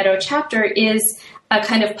trace in the Edo chapter is a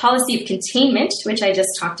kind of policy of containment, which I just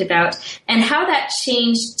talked about, and how that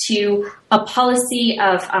changed to a policy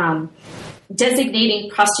of designating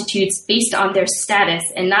prostitutes based on their status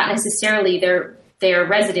and not necessarily their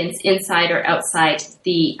residence inside or outside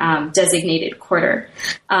the designated quarter.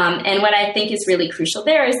 And what I think is really crucial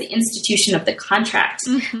there is the institution of the contract.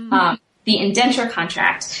 Mm-hmm. The indenture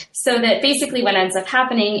contract, so that basically what ends up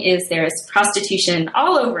happening is there's prostitution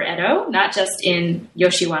all over Edo, not just in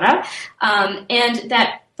Yoshiwara, and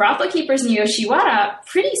that brothel keepers in Yoshiwara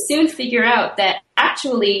pretty soon figure out that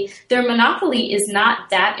actually their monopoly is not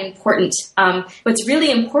that important. What's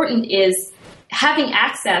really important is having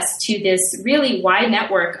access to this really wide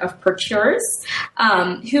network of procurers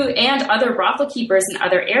who and other brothel keepers in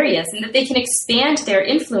other areas, and that they can expand their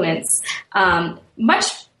influence much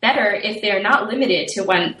better if they're not limited to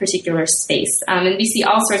one particular space. And we see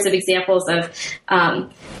all sorts of examples of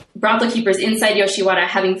brothel keepers inside Yoshiwara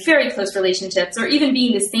having very close relationships, or even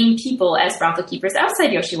being the same people as brothel keepers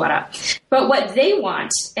outside Yoshiwara. But what they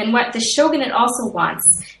want, and what the shogunate also wants,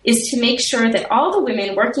 is to make sure that all the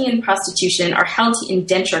women working in prostitution are held to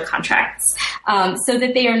indenture contracts, so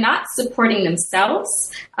that they are not supporting themselves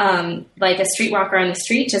like a streetwalker on the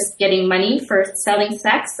street, just getting money for selling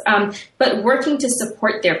sex, but working to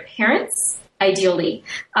support their parents, ideally,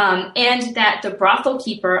 and that the brothel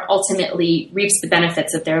keeper ultimately reaps the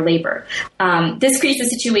benefits of their labor. This creates a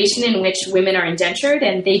situation in which women are indentured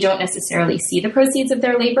and they don't necessarily see the proceeds of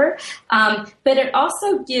their labor, but it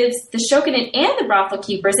also gives the shogunate and the brothel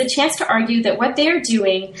keepers a chance to argue that what they are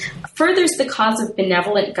doing furthers the cause of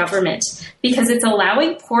benevolent government, because it's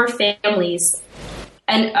allowing poor families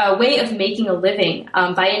and a way of making a living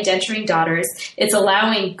by indenturing daughters. It's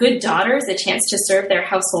allowing good daughters a chance to serve their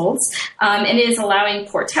households, and it is allowing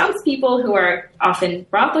poor townspeople, who are often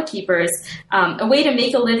brothel keepers, a way to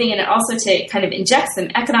make a living, and also to kind of inject some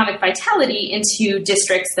economic vitality into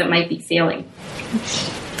districts that might be failing.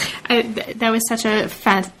 That was such a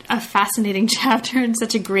fascinating chapter and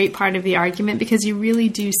such a great part of the argument, because you really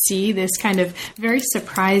do see this kind of very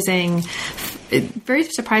surprising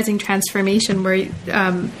transformation where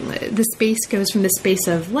the space goes from the space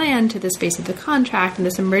of land to the space of the contract, and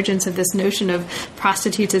this emergence of this notion of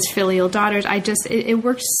prostitutes as filial daughters. It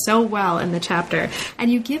works so well in the chapter. And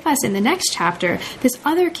you give us in the next chapter this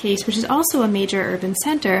other case, which is also a major urban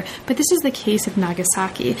center, but this is the case of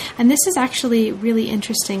Nagasaki. And this is actually really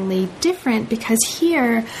interestingly different, because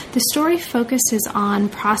here the story focuses on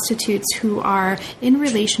prostitutes who are in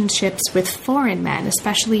relationships with foreign men,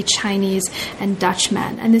 especially Chinese and Dutch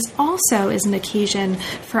men. And this also is an occasion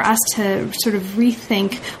for us to sort of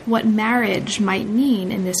rethink what marriage might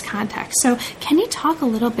mean in this context. So can you talk a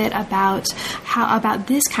little bit about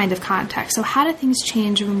this kind of context? So how do things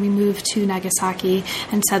change when we move to Nagasaki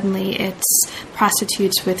and suddenly it's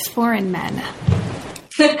prostitutes with foreign men?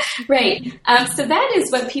 Right. So that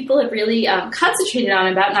is what people have really concentrated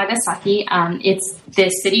on about Nagasaki. It's the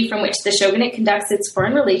city from which the shogunate conducts its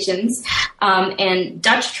foreign relations, and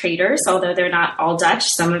Dutch traders, although they're not all Dutch,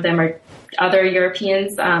 some of them are other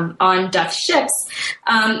Europeans on Dutch ships.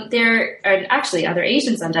 There are actually other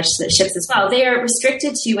Asians on Dutch ships as well. They are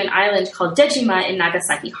restricted to an island called Dejima in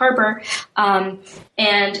Nagasaki Harbor,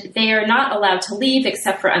 and they are not allowed to leave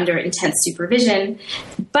except for under intense supervision.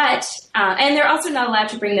 But and they're also not allowed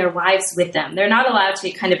to bring their wives with them. They're not allowed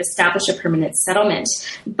to kind of establish a permanent settlement.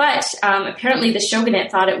 But apparently the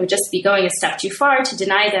shogunate thought it would just be going a step too far to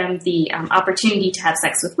deny them the opportunity to have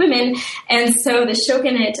sex with women. And so the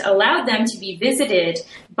shogunate allowed them to be visited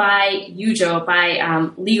by yujo, by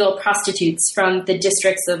legal prostitutes from the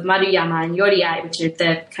districts of Maruyama and Yoriai, which are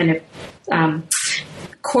the kind of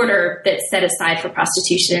quarter that's set aside for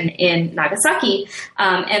prostitution in Nagasaki.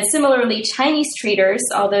 And similarly, Chinese traders,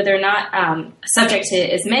 although they're not subject to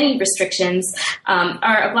as many restrictions,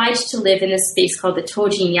 are obliged to live in this space called the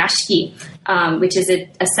Tojin Yashiki, which is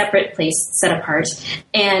a separate place set apart.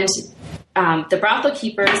 And the brothel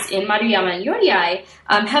keepers in Maruyama and Yoriai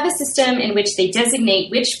have a system in which they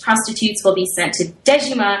designate which prostitutes will be sent to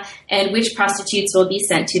Dejima and which prostitutes will be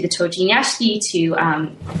sent to the Tojin Yashiki to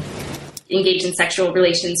engage in sexual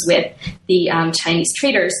relations with the Chinese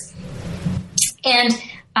traders. And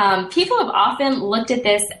people have often looked at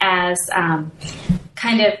this as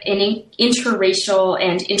kind of an interracial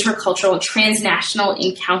and intercultural transnational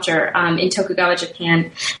encounter in Tokugawa,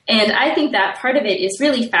 Japan. And I think that part of it is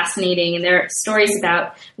really fascinating. And there are stories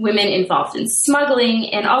about women involved in smuggling,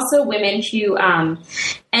 and also women who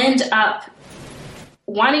end up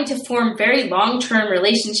wanting to form very long-term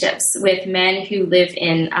relationships with men who live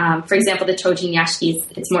in, for example, the Tojin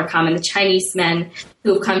Yashikis. It's more common, the Chinese men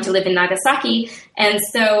who have come to live in Nagasaki. And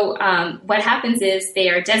so what happens is they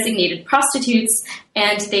are designated prostitutes,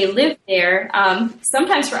 and they live there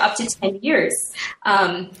sometimes for up to 10 years.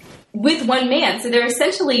 With one man. So they're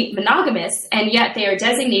essentially monogamous, and yet they are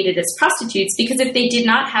designated as prostitutes, because if they did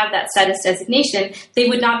not have that status designation, they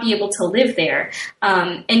would not be able to live there.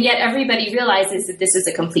 And yet everybody realizes that this is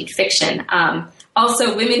a complete fiction.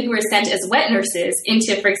 Also, women who are sent as wet nurses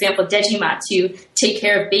into, for example, Dejima to take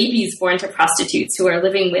care of babies born to prostitutes who are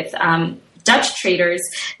living with Dutch traders,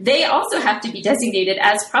 they also have to be designated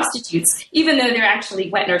as prostitutes, even though they're actually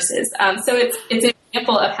wet nurses. So it's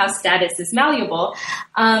example of how status is malleable.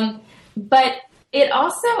 But it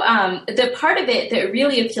also, the part of it that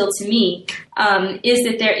really appealed to me is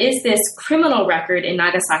that there is this criminal record in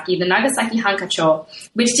Nagasaki, the Nagasaki Hankacho,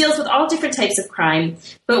 which deals with all different types of crime,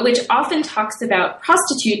 but which often talks about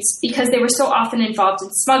prostitutes because they were so often involved in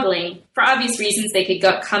smuggling. For obvious reasons, they could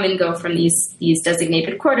come and go from these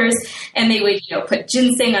designated quarters, and they would, put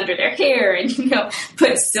ginseng under their hair and,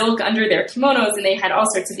 put silk under their kimonos, and they had all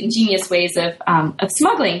sorts of ingenious ways of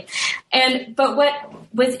smuggling. But what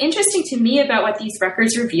was interesting to me about what these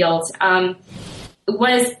records revealed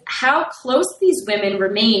was how close these women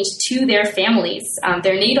remained to their families,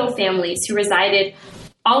 their natal families, who resided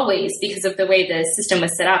always, because of the way the system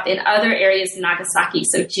was set up, in other areas of Nagasaki,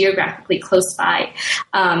 so geographically close by.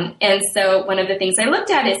 And so one of the things I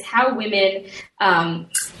looked at is how women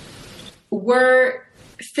were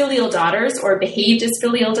filial daughters or behaved as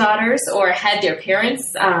filial daughters or had their parents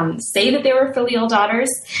say that they were filial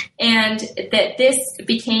daughters, and that this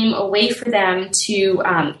became a way for them to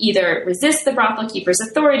either resist the brothel keeper's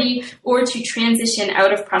authority or to transition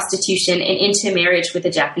out of prostitution and into marriage with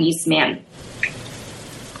a Japanese man.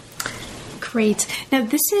 Great. Now,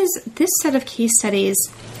 this set of case studies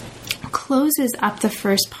closes up the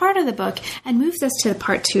first part of the book and moves us to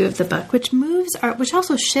part 2 of the book, which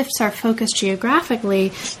also shifts our focus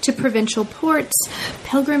geographically to provincial ports,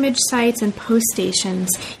 pilgrimage sites, and post stations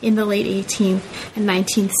in the late 18th and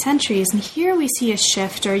 19th centuries. And here we see a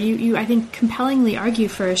shift, or you I think compellingly argue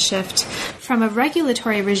for a shift from a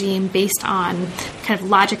regulatory regime based on kind of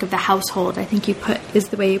logic of the household, I think is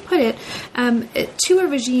the way you put it, to a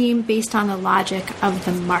regime based on the logic of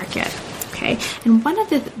the market. Okay. And one of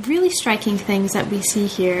the really striking things that we see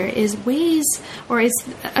here is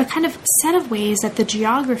a kind of set of ways that the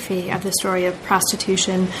geography of the story of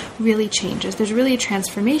prostitution really changes. There's really a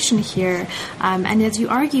transformation here. And as you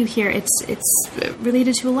argue here, it's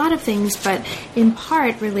related to a lot of things, but in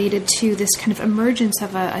part related to this kind of emergence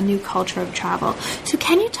of a new culture of travel. So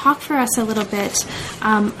can you talk for us a little bit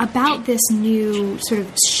about this new sort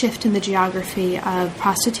of shift in the geography of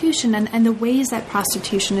prostitution and the ways that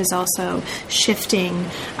prostitution is also shifting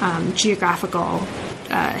geographical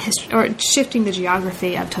history, or shifting the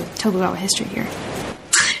geography of Tokugawa history here?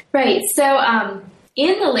 Right. So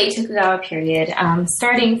in the late Tokugawa period,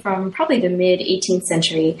 starting from probably the mid-18th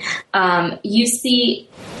century, you see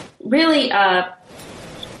really a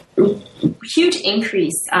huge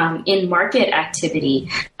increase in market activity.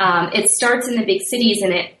 It starts in the big cities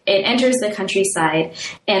and it enters the countryside,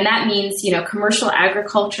 and that means commercial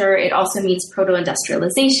agriculture. It also means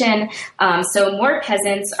proto-industrialization. So more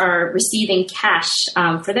peasants are receiving cash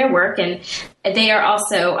for their work, and they are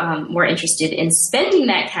also more interested in spending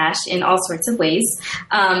that cash in all sorts of ways.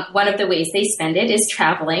 One of the ways they spend it is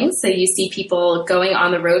traveling. So you see people going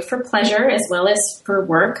on the road for pleasure as well as for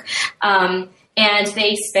work. And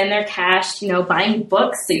they spend their cash, buying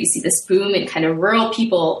books. So you see this boom in kind of rural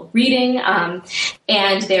people reading,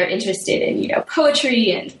 and they're interested in,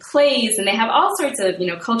 poetry and plays, and they have all sorts of,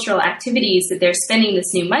 cultural activities that they're spending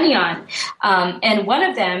this new money on. And one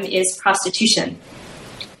of them is prostitution.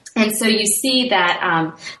 And so you see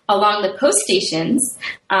that along the post stations,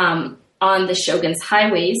 on the shogun's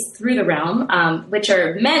highways through the realm, which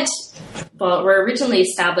are were originally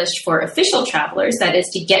established for official travelers, that is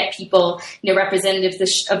to get people,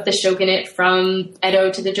 representatives of the shogunate from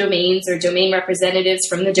Edo to the domains, or domain representatives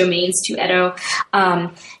from the domains to Edo.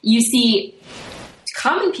 You see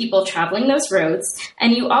common people traveling those roads,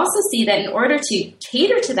 and you also see that in order to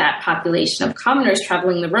cater to that population of commoners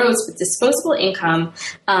traveling the roads with disposable income,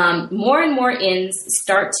 more and more inns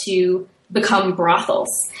start to become brothels.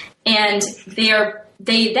 And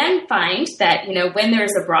they then find that, when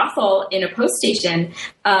there's a brothel in a post station,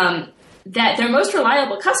 that their most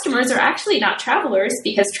reliable customers are actually not travelers,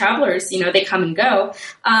 because travelers, they come and go,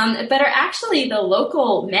 but are actually the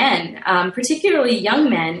local men, particularly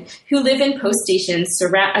young men who live in post stations,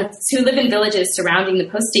 who live in villages surrounding the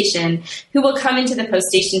post station, who will come into the post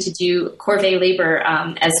station to do corvée labor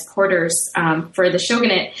as porters for the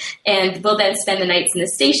shogunate, and will then spend the nights in the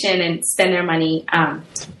station and spend their money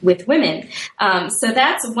with women. So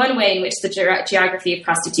that's one way in which the geography of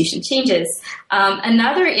prostitution changes.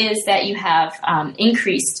 Another is that you have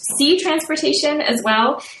increased sea transportation as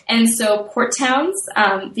well. And so port towns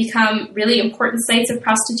become really important sites of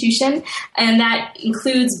prostitution. And that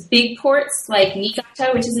includes big ports like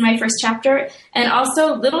Niigata, which is in my first chapter, and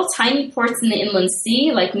also little tiny ports in the inland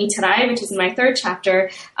sea like Mitarai, which is in my third chapter,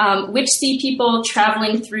 which see people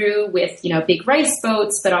traveling through with, big rice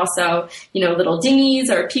boats, but also, little dinghies,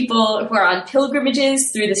 or people who are on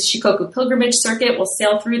pilgrimages through the Shikoku pilgrimage circuit will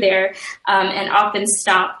sail through there and often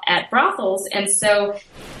stop at brothels brothels. And so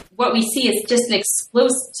what we see is just an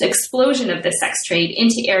explosion of the sex trade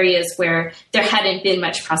into areas where there hadn't been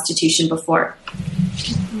much prostitution before.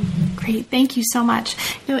 Great. Thank you so much.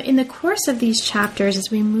 In the course of these chapters, as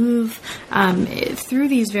we move through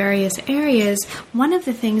these various areas, one of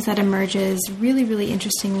the things that emerges really, really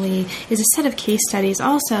interestingly is a set of case studies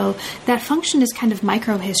also that function as kind of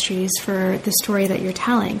micro-histories for the story that you're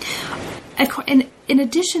telling. In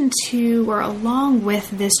addition to, or along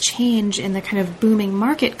with this change in the kind of booming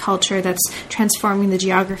market culture that's transforming the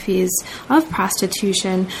geographies of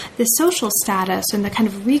prostitution, the social status and the kind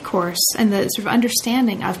of recourse and the sort of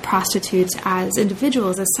understanding of prostitutes as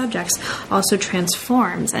individuals, as subjects, also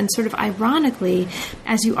transforms. And sort of ironically,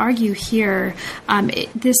 as you argue here,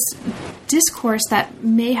 this discourse that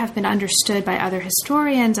may have been understood by other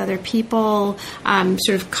historians, other people,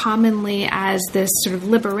 sort of commonly as this sort of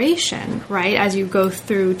liberation, right, as you go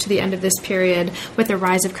through to the end of this period with the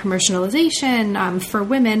rise of commercialization for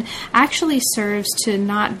women, actually serves to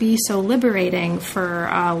not be so liberating for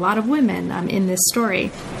a lot of women in this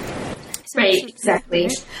story. Right, exactly.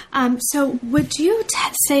 So would you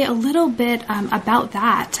say a little bit about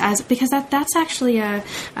that, because that's actually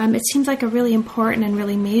it seems like a really important and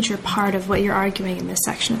really major part of what you're arguing in this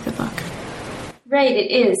section of the book. Right,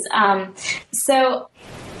 it is.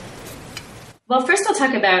 Well, first I'll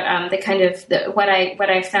talk about the kind of what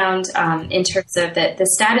I found in terms of the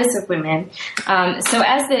status of women. So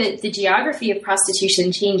as the geography of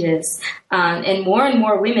prostitution changes and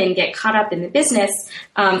more women get caught up in the business,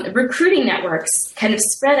 recruiting networks kind of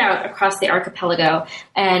spread out across the archipelago.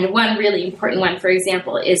 And one really important one, for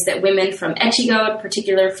example, is that women from Echigo,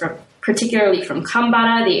 particularly from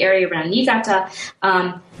Kambara, the area around Niigata,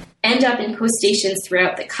 end up in post stations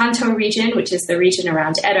throughout the Kanto region, which is the region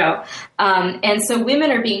around Edo. And so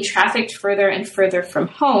women are being trafficked further and further from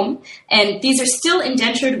home. And these are still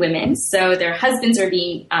indentured women. So their husbands are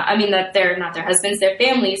being, they're not their husbands, their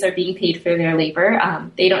families are being paid for their labor.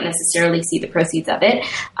 They don't necessarily see the proceeds of it.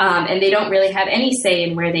 And they don't really have any say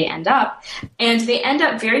in where they end up. And they end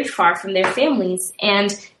up very far from their families.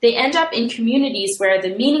 And they end up in communities where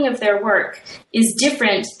the meaning of their work is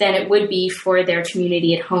different than it would be for their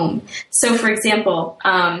community at home. So, for example,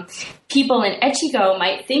 people in Echigo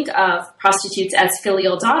might think of prostitutes as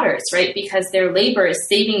filial daughters, right? Because their labor is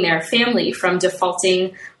saving their family from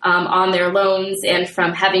defaulting on their loans and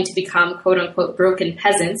from having to become quote unquote broken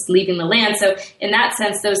peasants, leaving the land. So in that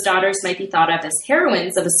sense, those daughters might be thought of as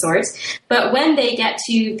heroines of a sort. But when they get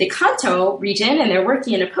to the Kanto region and they're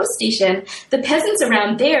working in a post station, the peasants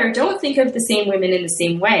around there don't think of the same women in the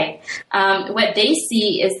same way. What they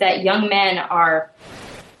see is that young men are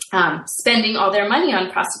spending all their money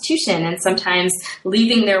on prostitution and sometimes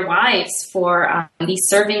leaving their wives for these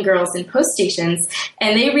serving girls in post stations.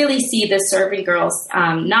 And they really see the serving girls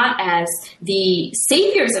not as the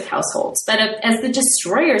saviors of households, but as the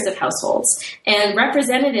destroyers of households and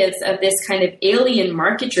representatives of this kind of alien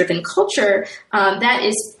market-driven culture that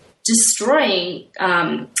is destroying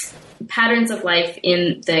patterns of life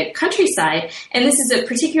in the countryside. And this is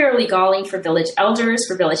particularly galling for village elders,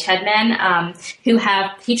 for village headmen who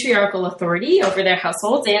have patriarchal authority over their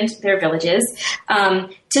households and their villages,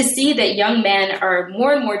 to see that young men are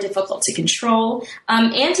more and more difficult to control,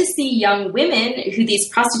 and to see young women, who these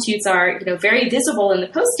prostitutes are, very visible in the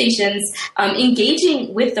post stations,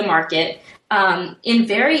 engaging with the market in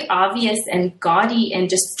very obvious and gaudy and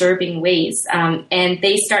disturbing ways. And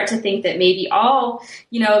they start to think that maybe all,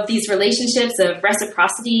 of these relationships of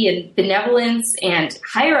reciprocity and benevolence and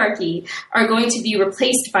hierarchy are going to be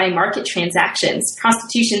replaced by market transactions.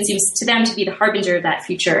 Prostitution seems to them to be the harbinger of that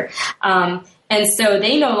future. And so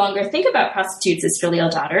they no longer think about prostitutes as filial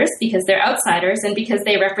daughters because they're outsiders and because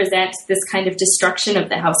they represent this kind of destruction of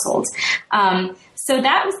the household. So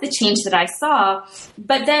that was the change that I saw.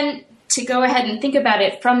 But then to go ahead and think about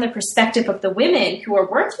it from the perspective of the women who are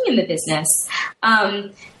working in the business,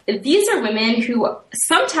 these are women who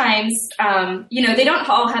sometimes, they don't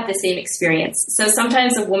all have the same experience. So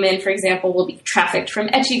sometimes a woman, for example, will be trafficked from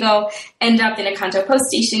Echigo, end up in a Kanto post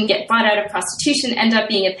station, get bought out of prostitution, end up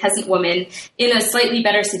being a peasant woman in a slightly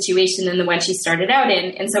better situation than the one she started out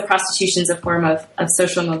in. And so prostitution is a form of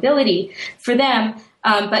social mobility for them.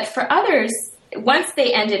 But for others, once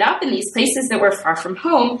they ended up in these places that were far from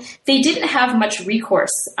home, they didn't have much recourse.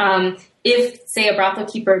 If, say, a brothel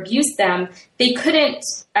keeper abused them, they couldn't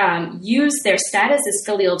use their status as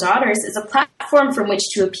filial daughters as a platform from which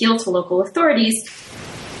to appeal to local authorities.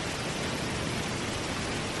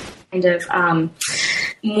 Kind of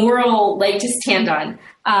moral leg to stand on.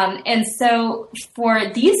 And so for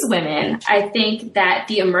these women, I think that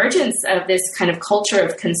the emergence of this kind of culture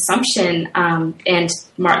of consumption and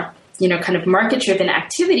kind of market-driven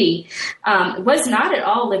activity was not at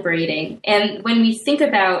all liberating. And when we think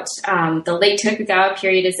about the late Tokugawa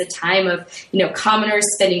period as a time of, commoners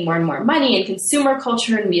spending more and more money in consumer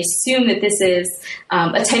culture, and we assume that this is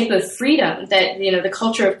a type of freedom, that, the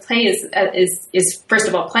culture of play is first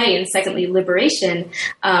of all play and secondly liberation,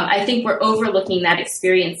 I think we're overlooking that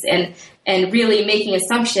experience and really making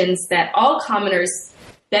assumptions that all commoners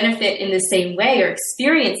benefit in the same way or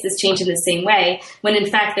experience this change in the same way, when in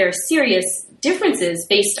fact there are serious differences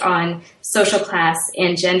based on social class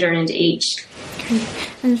and gender and age.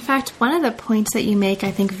 In fact, one of the points that you make,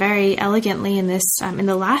 I think, very elegantly in this, in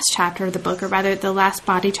the last chapter of the book, or rather the last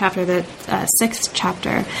body chapter, the sixth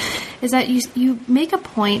chapter, is that you make a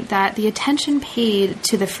point that the attention paid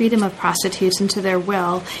to the freedom of prostitutes and to their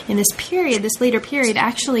will in this period, this later period,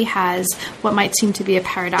 actually has what might seem to be a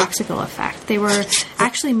paradoxical effect. They were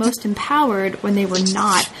actually most empowered when they were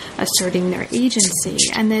not asserting their agency.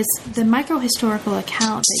 And the microhistorical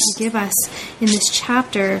account that you give us in this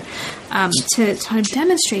chapter to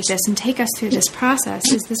demonstrate this and take us through this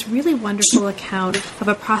process is this really wonderful account of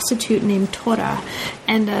a prostitute named Tora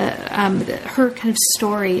and her kind of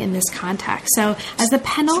story in this context. So as the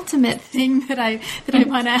penultimate thing that I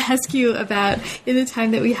want to ask you about in the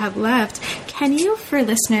time that we have left, can you, for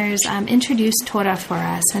listeners, introduce Tora for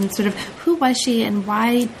us and sort of who was she and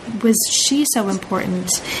why was she so important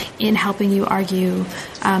in helping you argue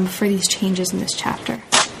for these changes in this chapter?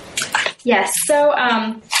 Yes. So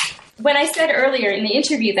when I said earlier in the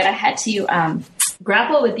interview that I had to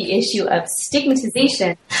grapple with the issue of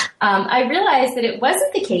stigmatization, I realized that it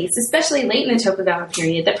wasn't the case, especially late in the Tokugawa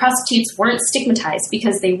period, that prostitutes weren't stigmatized,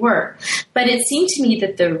 because they were. But it seemed to me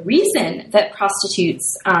that the reason that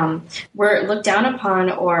prostitutes were looked down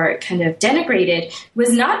upon or kind of denigrated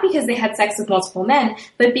was not because they had sex with multiple men,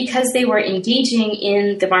 but because they were engaging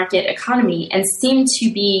in the market economy and seemed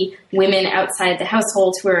to be women outside the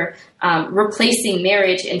household who were replacing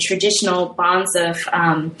marriage and traditional bonds of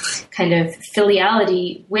kind of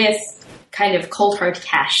filiality with kind of cold hard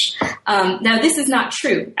cash. Now, this is not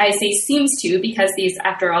true. I say seems to, because these,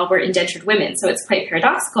 after all, were indentured women, so it's quite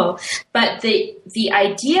paradoxical. But the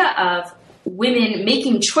idea of women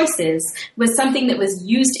making choices was something that was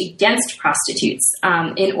used against prostitutes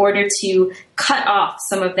in order to cut off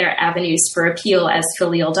some of their avenues for appeal as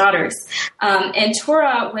filial daughters. And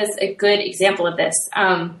Tora was a good example of this.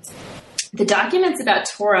 The documents about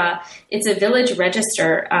Tora, it's a village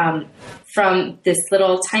register from this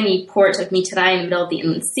little tiny port of Mitarai in the middle of the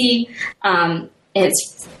Inland Sea.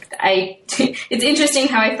 It's interesting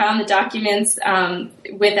how I found the documents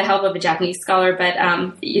with the help of a Japanese scholar, but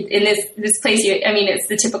in this place, it's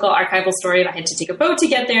the typical archival story of I had to take a boat to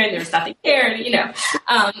get there and there was nothing there,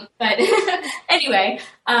 but anyway,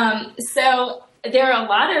 so there are a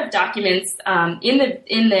lot of documents in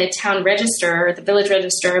the town register, or the village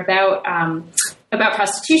register, about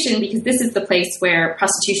prostitution, because this is the place where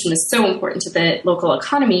prostitution was so important to the local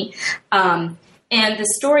economy. And the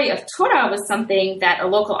story of Tora was something that a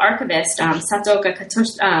local archivist, Kataoka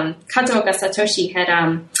Satoshi,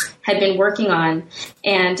 had been working on,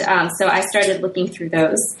 and so I started looking through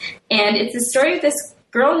those. And it's the story of this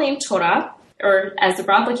girl named Tora, or as the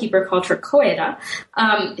brothel keeper called her, Koeda,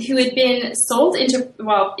 who had been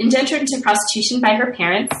indentured into prostitution by her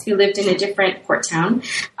parents, who lived in a different port town.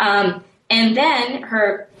 And then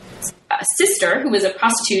her sister, who was a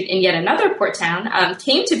prostitute in yet another port town,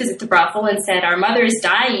 came to visit the brothel and said, "Our mother is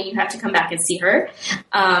dying, you have to come back and see her."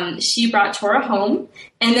 She brought Tora home,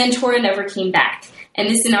 and then Tora never came back. And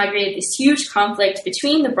this inaugurated this huge conflict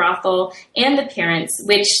between the brothel and the parents,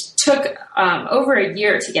 which took over a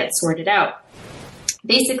year to get sorted out.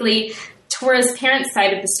 Basically, Tora's parents'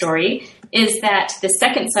 side of the story is that the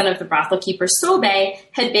second son of the brothel keeper, Sobe,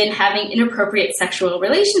 had been having inappropriate sexual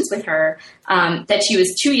relations with her, that she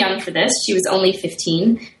was too young for this, she was only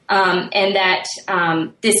 15, and that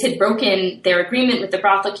this had broken their agreement with the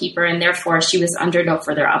brothel keeper, and therefore she was under no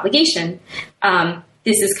further obligation.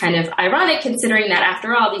 This is kind of ironic, considering that,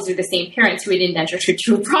 after all, these are the same parents who had indentured her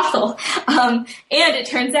to a brothel. And it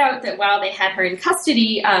turns out that while they had her in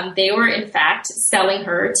custody, they were, in fact, selling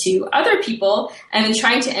her to other people and then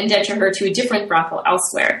trying to indenture her to a different brothel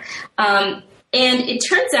elsewhere. And it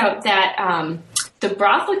turns out that the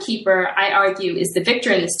brothel keeper, I argue, is the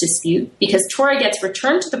victor in this dispute, because Tora gets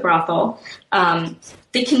returned to the brothel.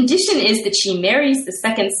 The condition is that she marries the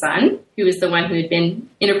second son, who is the one who had been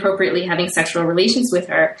inappropriately having sexual relations with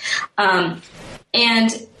her.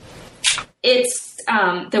 And it's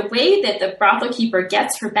the way that the brothel keeper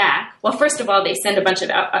gets her back. Well, first of all, they send a bunch of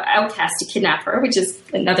outcasts to kidnap her, which is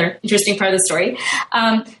another interesting part of the story.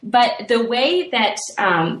 But the way that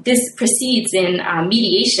this proceeds in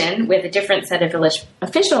mediation with a different set of village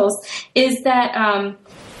officials is that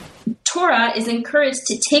Tora is encouraged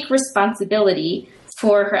to take responsibility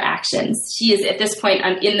for her actions. She is, at this point,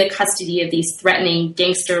 in the custody of these threatening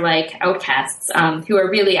gangster-like outcasts who are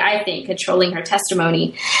really, I think, controlling her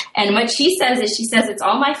testimony. And what she says is, it's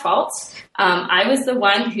all my fault. I was the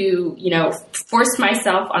one who, forced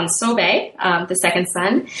myself on Sobe, the second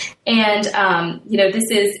son. And,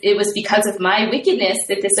 it was because of my wickedness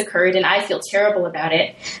that this occurred, and I feel terrible about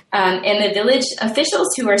it. And the village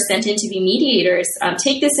officials who are sent in to be mediators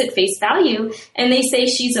take this at face value, and they say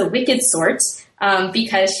she's a wicked sort.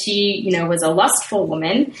 Because she, was a lustful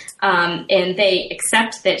woman, and they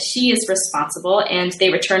accept that she is responsible, and they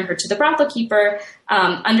return her to the brothel keeper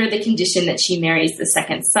under the condition that she marries the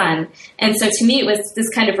second son. And so to me, it was this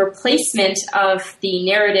kind of replacement of the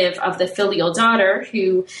narrative of the filial daughter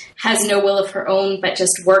who has no will of her own but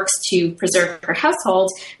just works to preserve her household,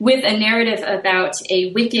 with a narrative about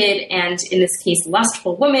a wicked and, in this case,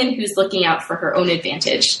 lustful woman who's looking out for her own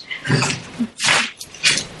advantage.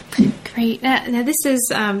 Great. Now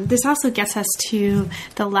this also gets us to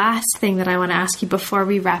the last thing that I want to ask you before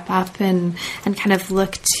we wrap up and kind of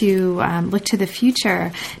look to the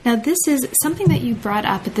future. Now, this is something that you brought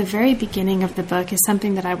up at the very beginning of the book, is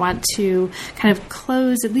something that I want to kind of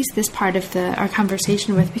close at least this part of our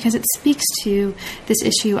conversation with, because it speaks to this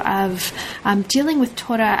issue of dealing with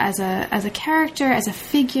Tora as a character, as a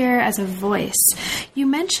figure, as a voice. You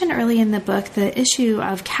mentioned early in the book the issue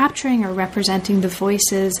of capturing or representing the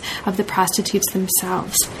voices of the prostitutes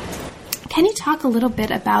themselves. Can you talk a little bit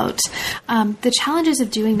about the challenges of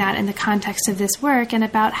doing that in the context of this work, and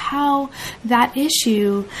about how that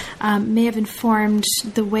issue may have informed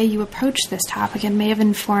the way you approach this topic and may have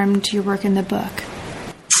informed your work in the book?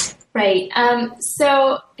 Right.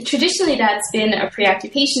 So traditionally, that's been a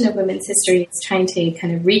preoccupation of women's history. It's trying to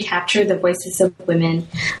kind of recapture the voices of women.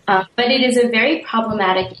 But it is a very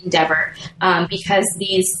problematic endeavor because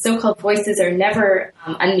these so-called voices are never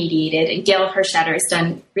unmediated. And Gail Hirschadder has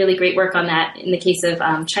done really great work on that in the case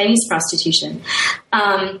of Chinese prostitution.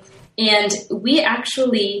 And we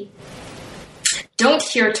actually don't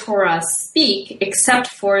hear Tora speak except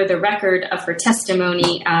for the record of her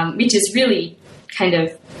testimony, which is really kind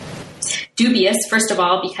of dubious, first of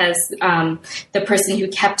all, because the person who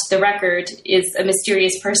kept the record is a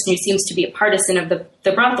mysterious person who seems to be a partisan of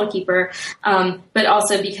the brothel keeper, but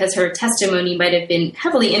also because her testimony might have been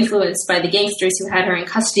heavily influenced by the gangsters who had her in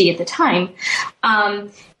custody at the time.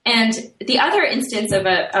 And the other instance of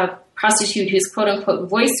a prostitute whose quote-unquote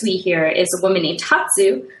voice we hear is a woman named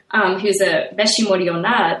Tatsu, who's a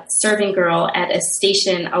Beshimoriona serving girl at a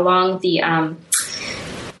station along the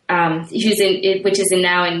which is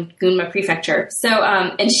now in Gunma Prefecture. So,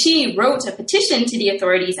 and she wrote a petition to the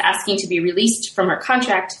authorities asking to be released from her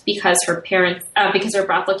contract because her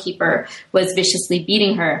brothel keeper was viciously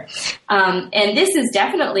beating her. And this is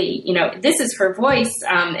definitely, this is her voice,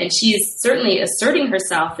 and she's certainly asserting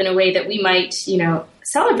herself in a way that we might,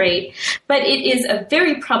 celebrate, but it is a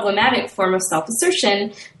very problematic form of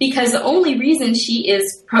self-assertion because the only reason she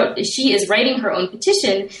is writing her own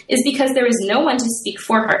petition is because there is no one to speak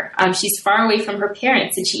for her. She's far away from her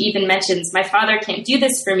parents, and she even mentions, my father can't do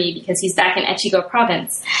this for me because he's back in Echigo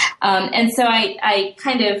province. And so I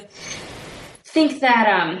kind of think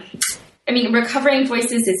that, recovering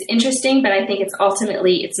voices is interesting, but I think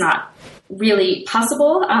it's not really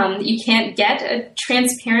possible. You can't get a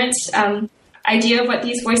transparent idea of what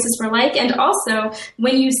these voices were like. And also,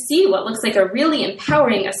 when you see what looks like a really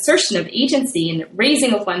empowering assertion of agency and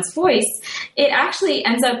raising of one's voice, it actually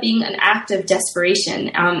ends up being an act of desperation.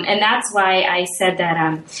 And that's why I said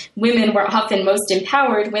that women were often most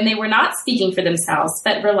empowered when they were not speaking for themselves,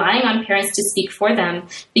 but relying on parents to speak for them,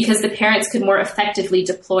 because the parents could more effectively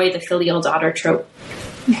deploy the filial daughter trope.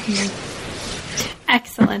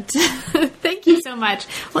 Excellent. Thank you so much.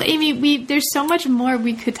 Well, Amy, there's so much more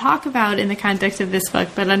we could talk about in the context of this book,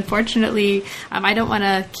 but unfortunately, I don't want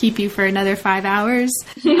to keep you for another 5 hours.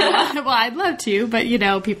 Well, I'd love to, but,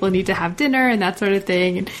 people need to have dinner and that sort of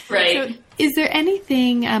thing. Right. So is there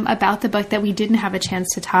anything about the book that we didn't have a chance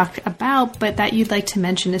to talk about, but that you'd like to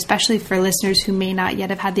mention, especially for listeners who may not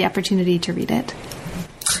yet have had the opportunity to read it?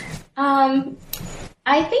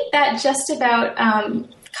 I think that just about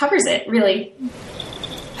covers it, really.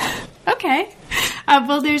 Okay.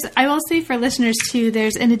 Well, I will say for listeners too,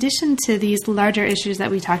 in addition to these larger issues that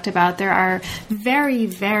we talked about, there are very,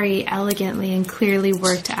 very elegantly and clearly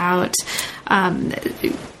worked out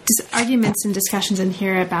arguments and discussions in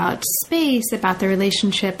here about space, about the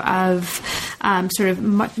relationship of sort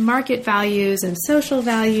of market values and social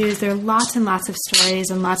values. There are lots and lots of stories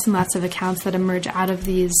and lots of accounts that emerge out of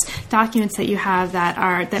these documents that you have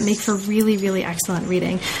that make for really, really excellent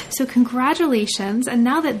reading. So congratulations. And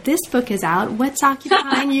now that this book is out, what's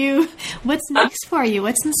occupying you? What's next for you?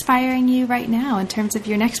 What's inspiring you right now in terms of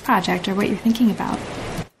your next project or what you're thinking about?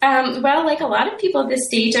 Well, like a lot of people at this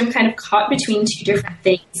stage, I'm kind of caught between two different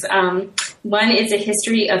things. One is a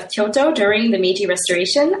history of Kyoto during the Meiji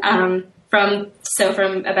Restoration, from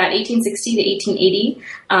about 1860 to 1880,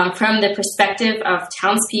 from the perspective of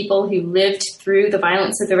townspeople who lived through the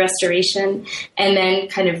violence of the Restoration and then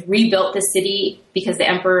kind of rebuilt the city because the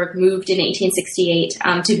emperor moved in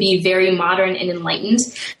 1868 to be very modern and enlightened.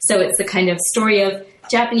 So it's the kind of story of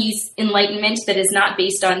Japanese enlightenment that is not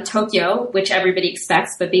based on Tokyo, which everybody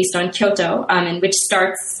expects, but based on Kyoto, and which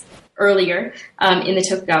starts earlier in the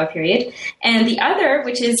Tokugawa period. And the other,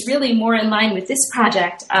 which is really more in line with this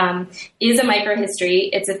project, is a microhistory.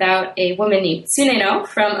 It's about a woman named Tsuneno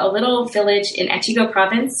from a little village in Echigo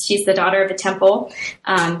province. She's the daughter of a temple.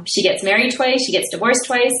 She gets married twice. She gets divorced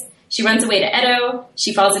twice. She runs away to Edo.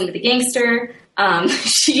 She falls into the gangster.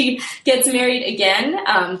 She gets married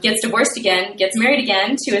again, gets divorced again, gets married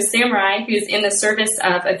again to a samurai who's in the service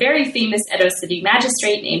of a very famous Edo city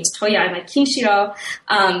magistrate named Toyama Kinshiro.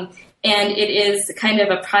 And it is kind of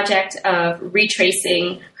a project of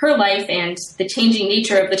retracing her life and the changing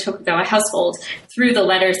nature of the Tokugawa household through the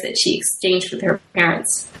letters that she exchanged with her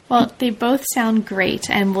parents. Well, they both sound great,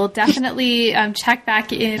 and we'll definitely check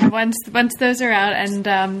back in once those are out.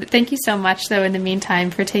 And thank you so much, though, in the meantime,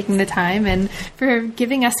 for taking the time and for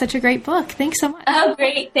giving us such a great book. Thanks so much. Oh,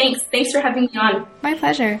 great. Thanks. Thanks for having me on. My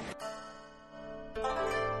pleasure.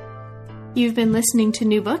 You've been listening to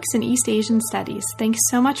New Books in East Asian Studies. Thanks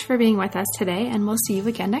so much for being with us today, and we'll see you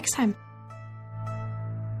again next time.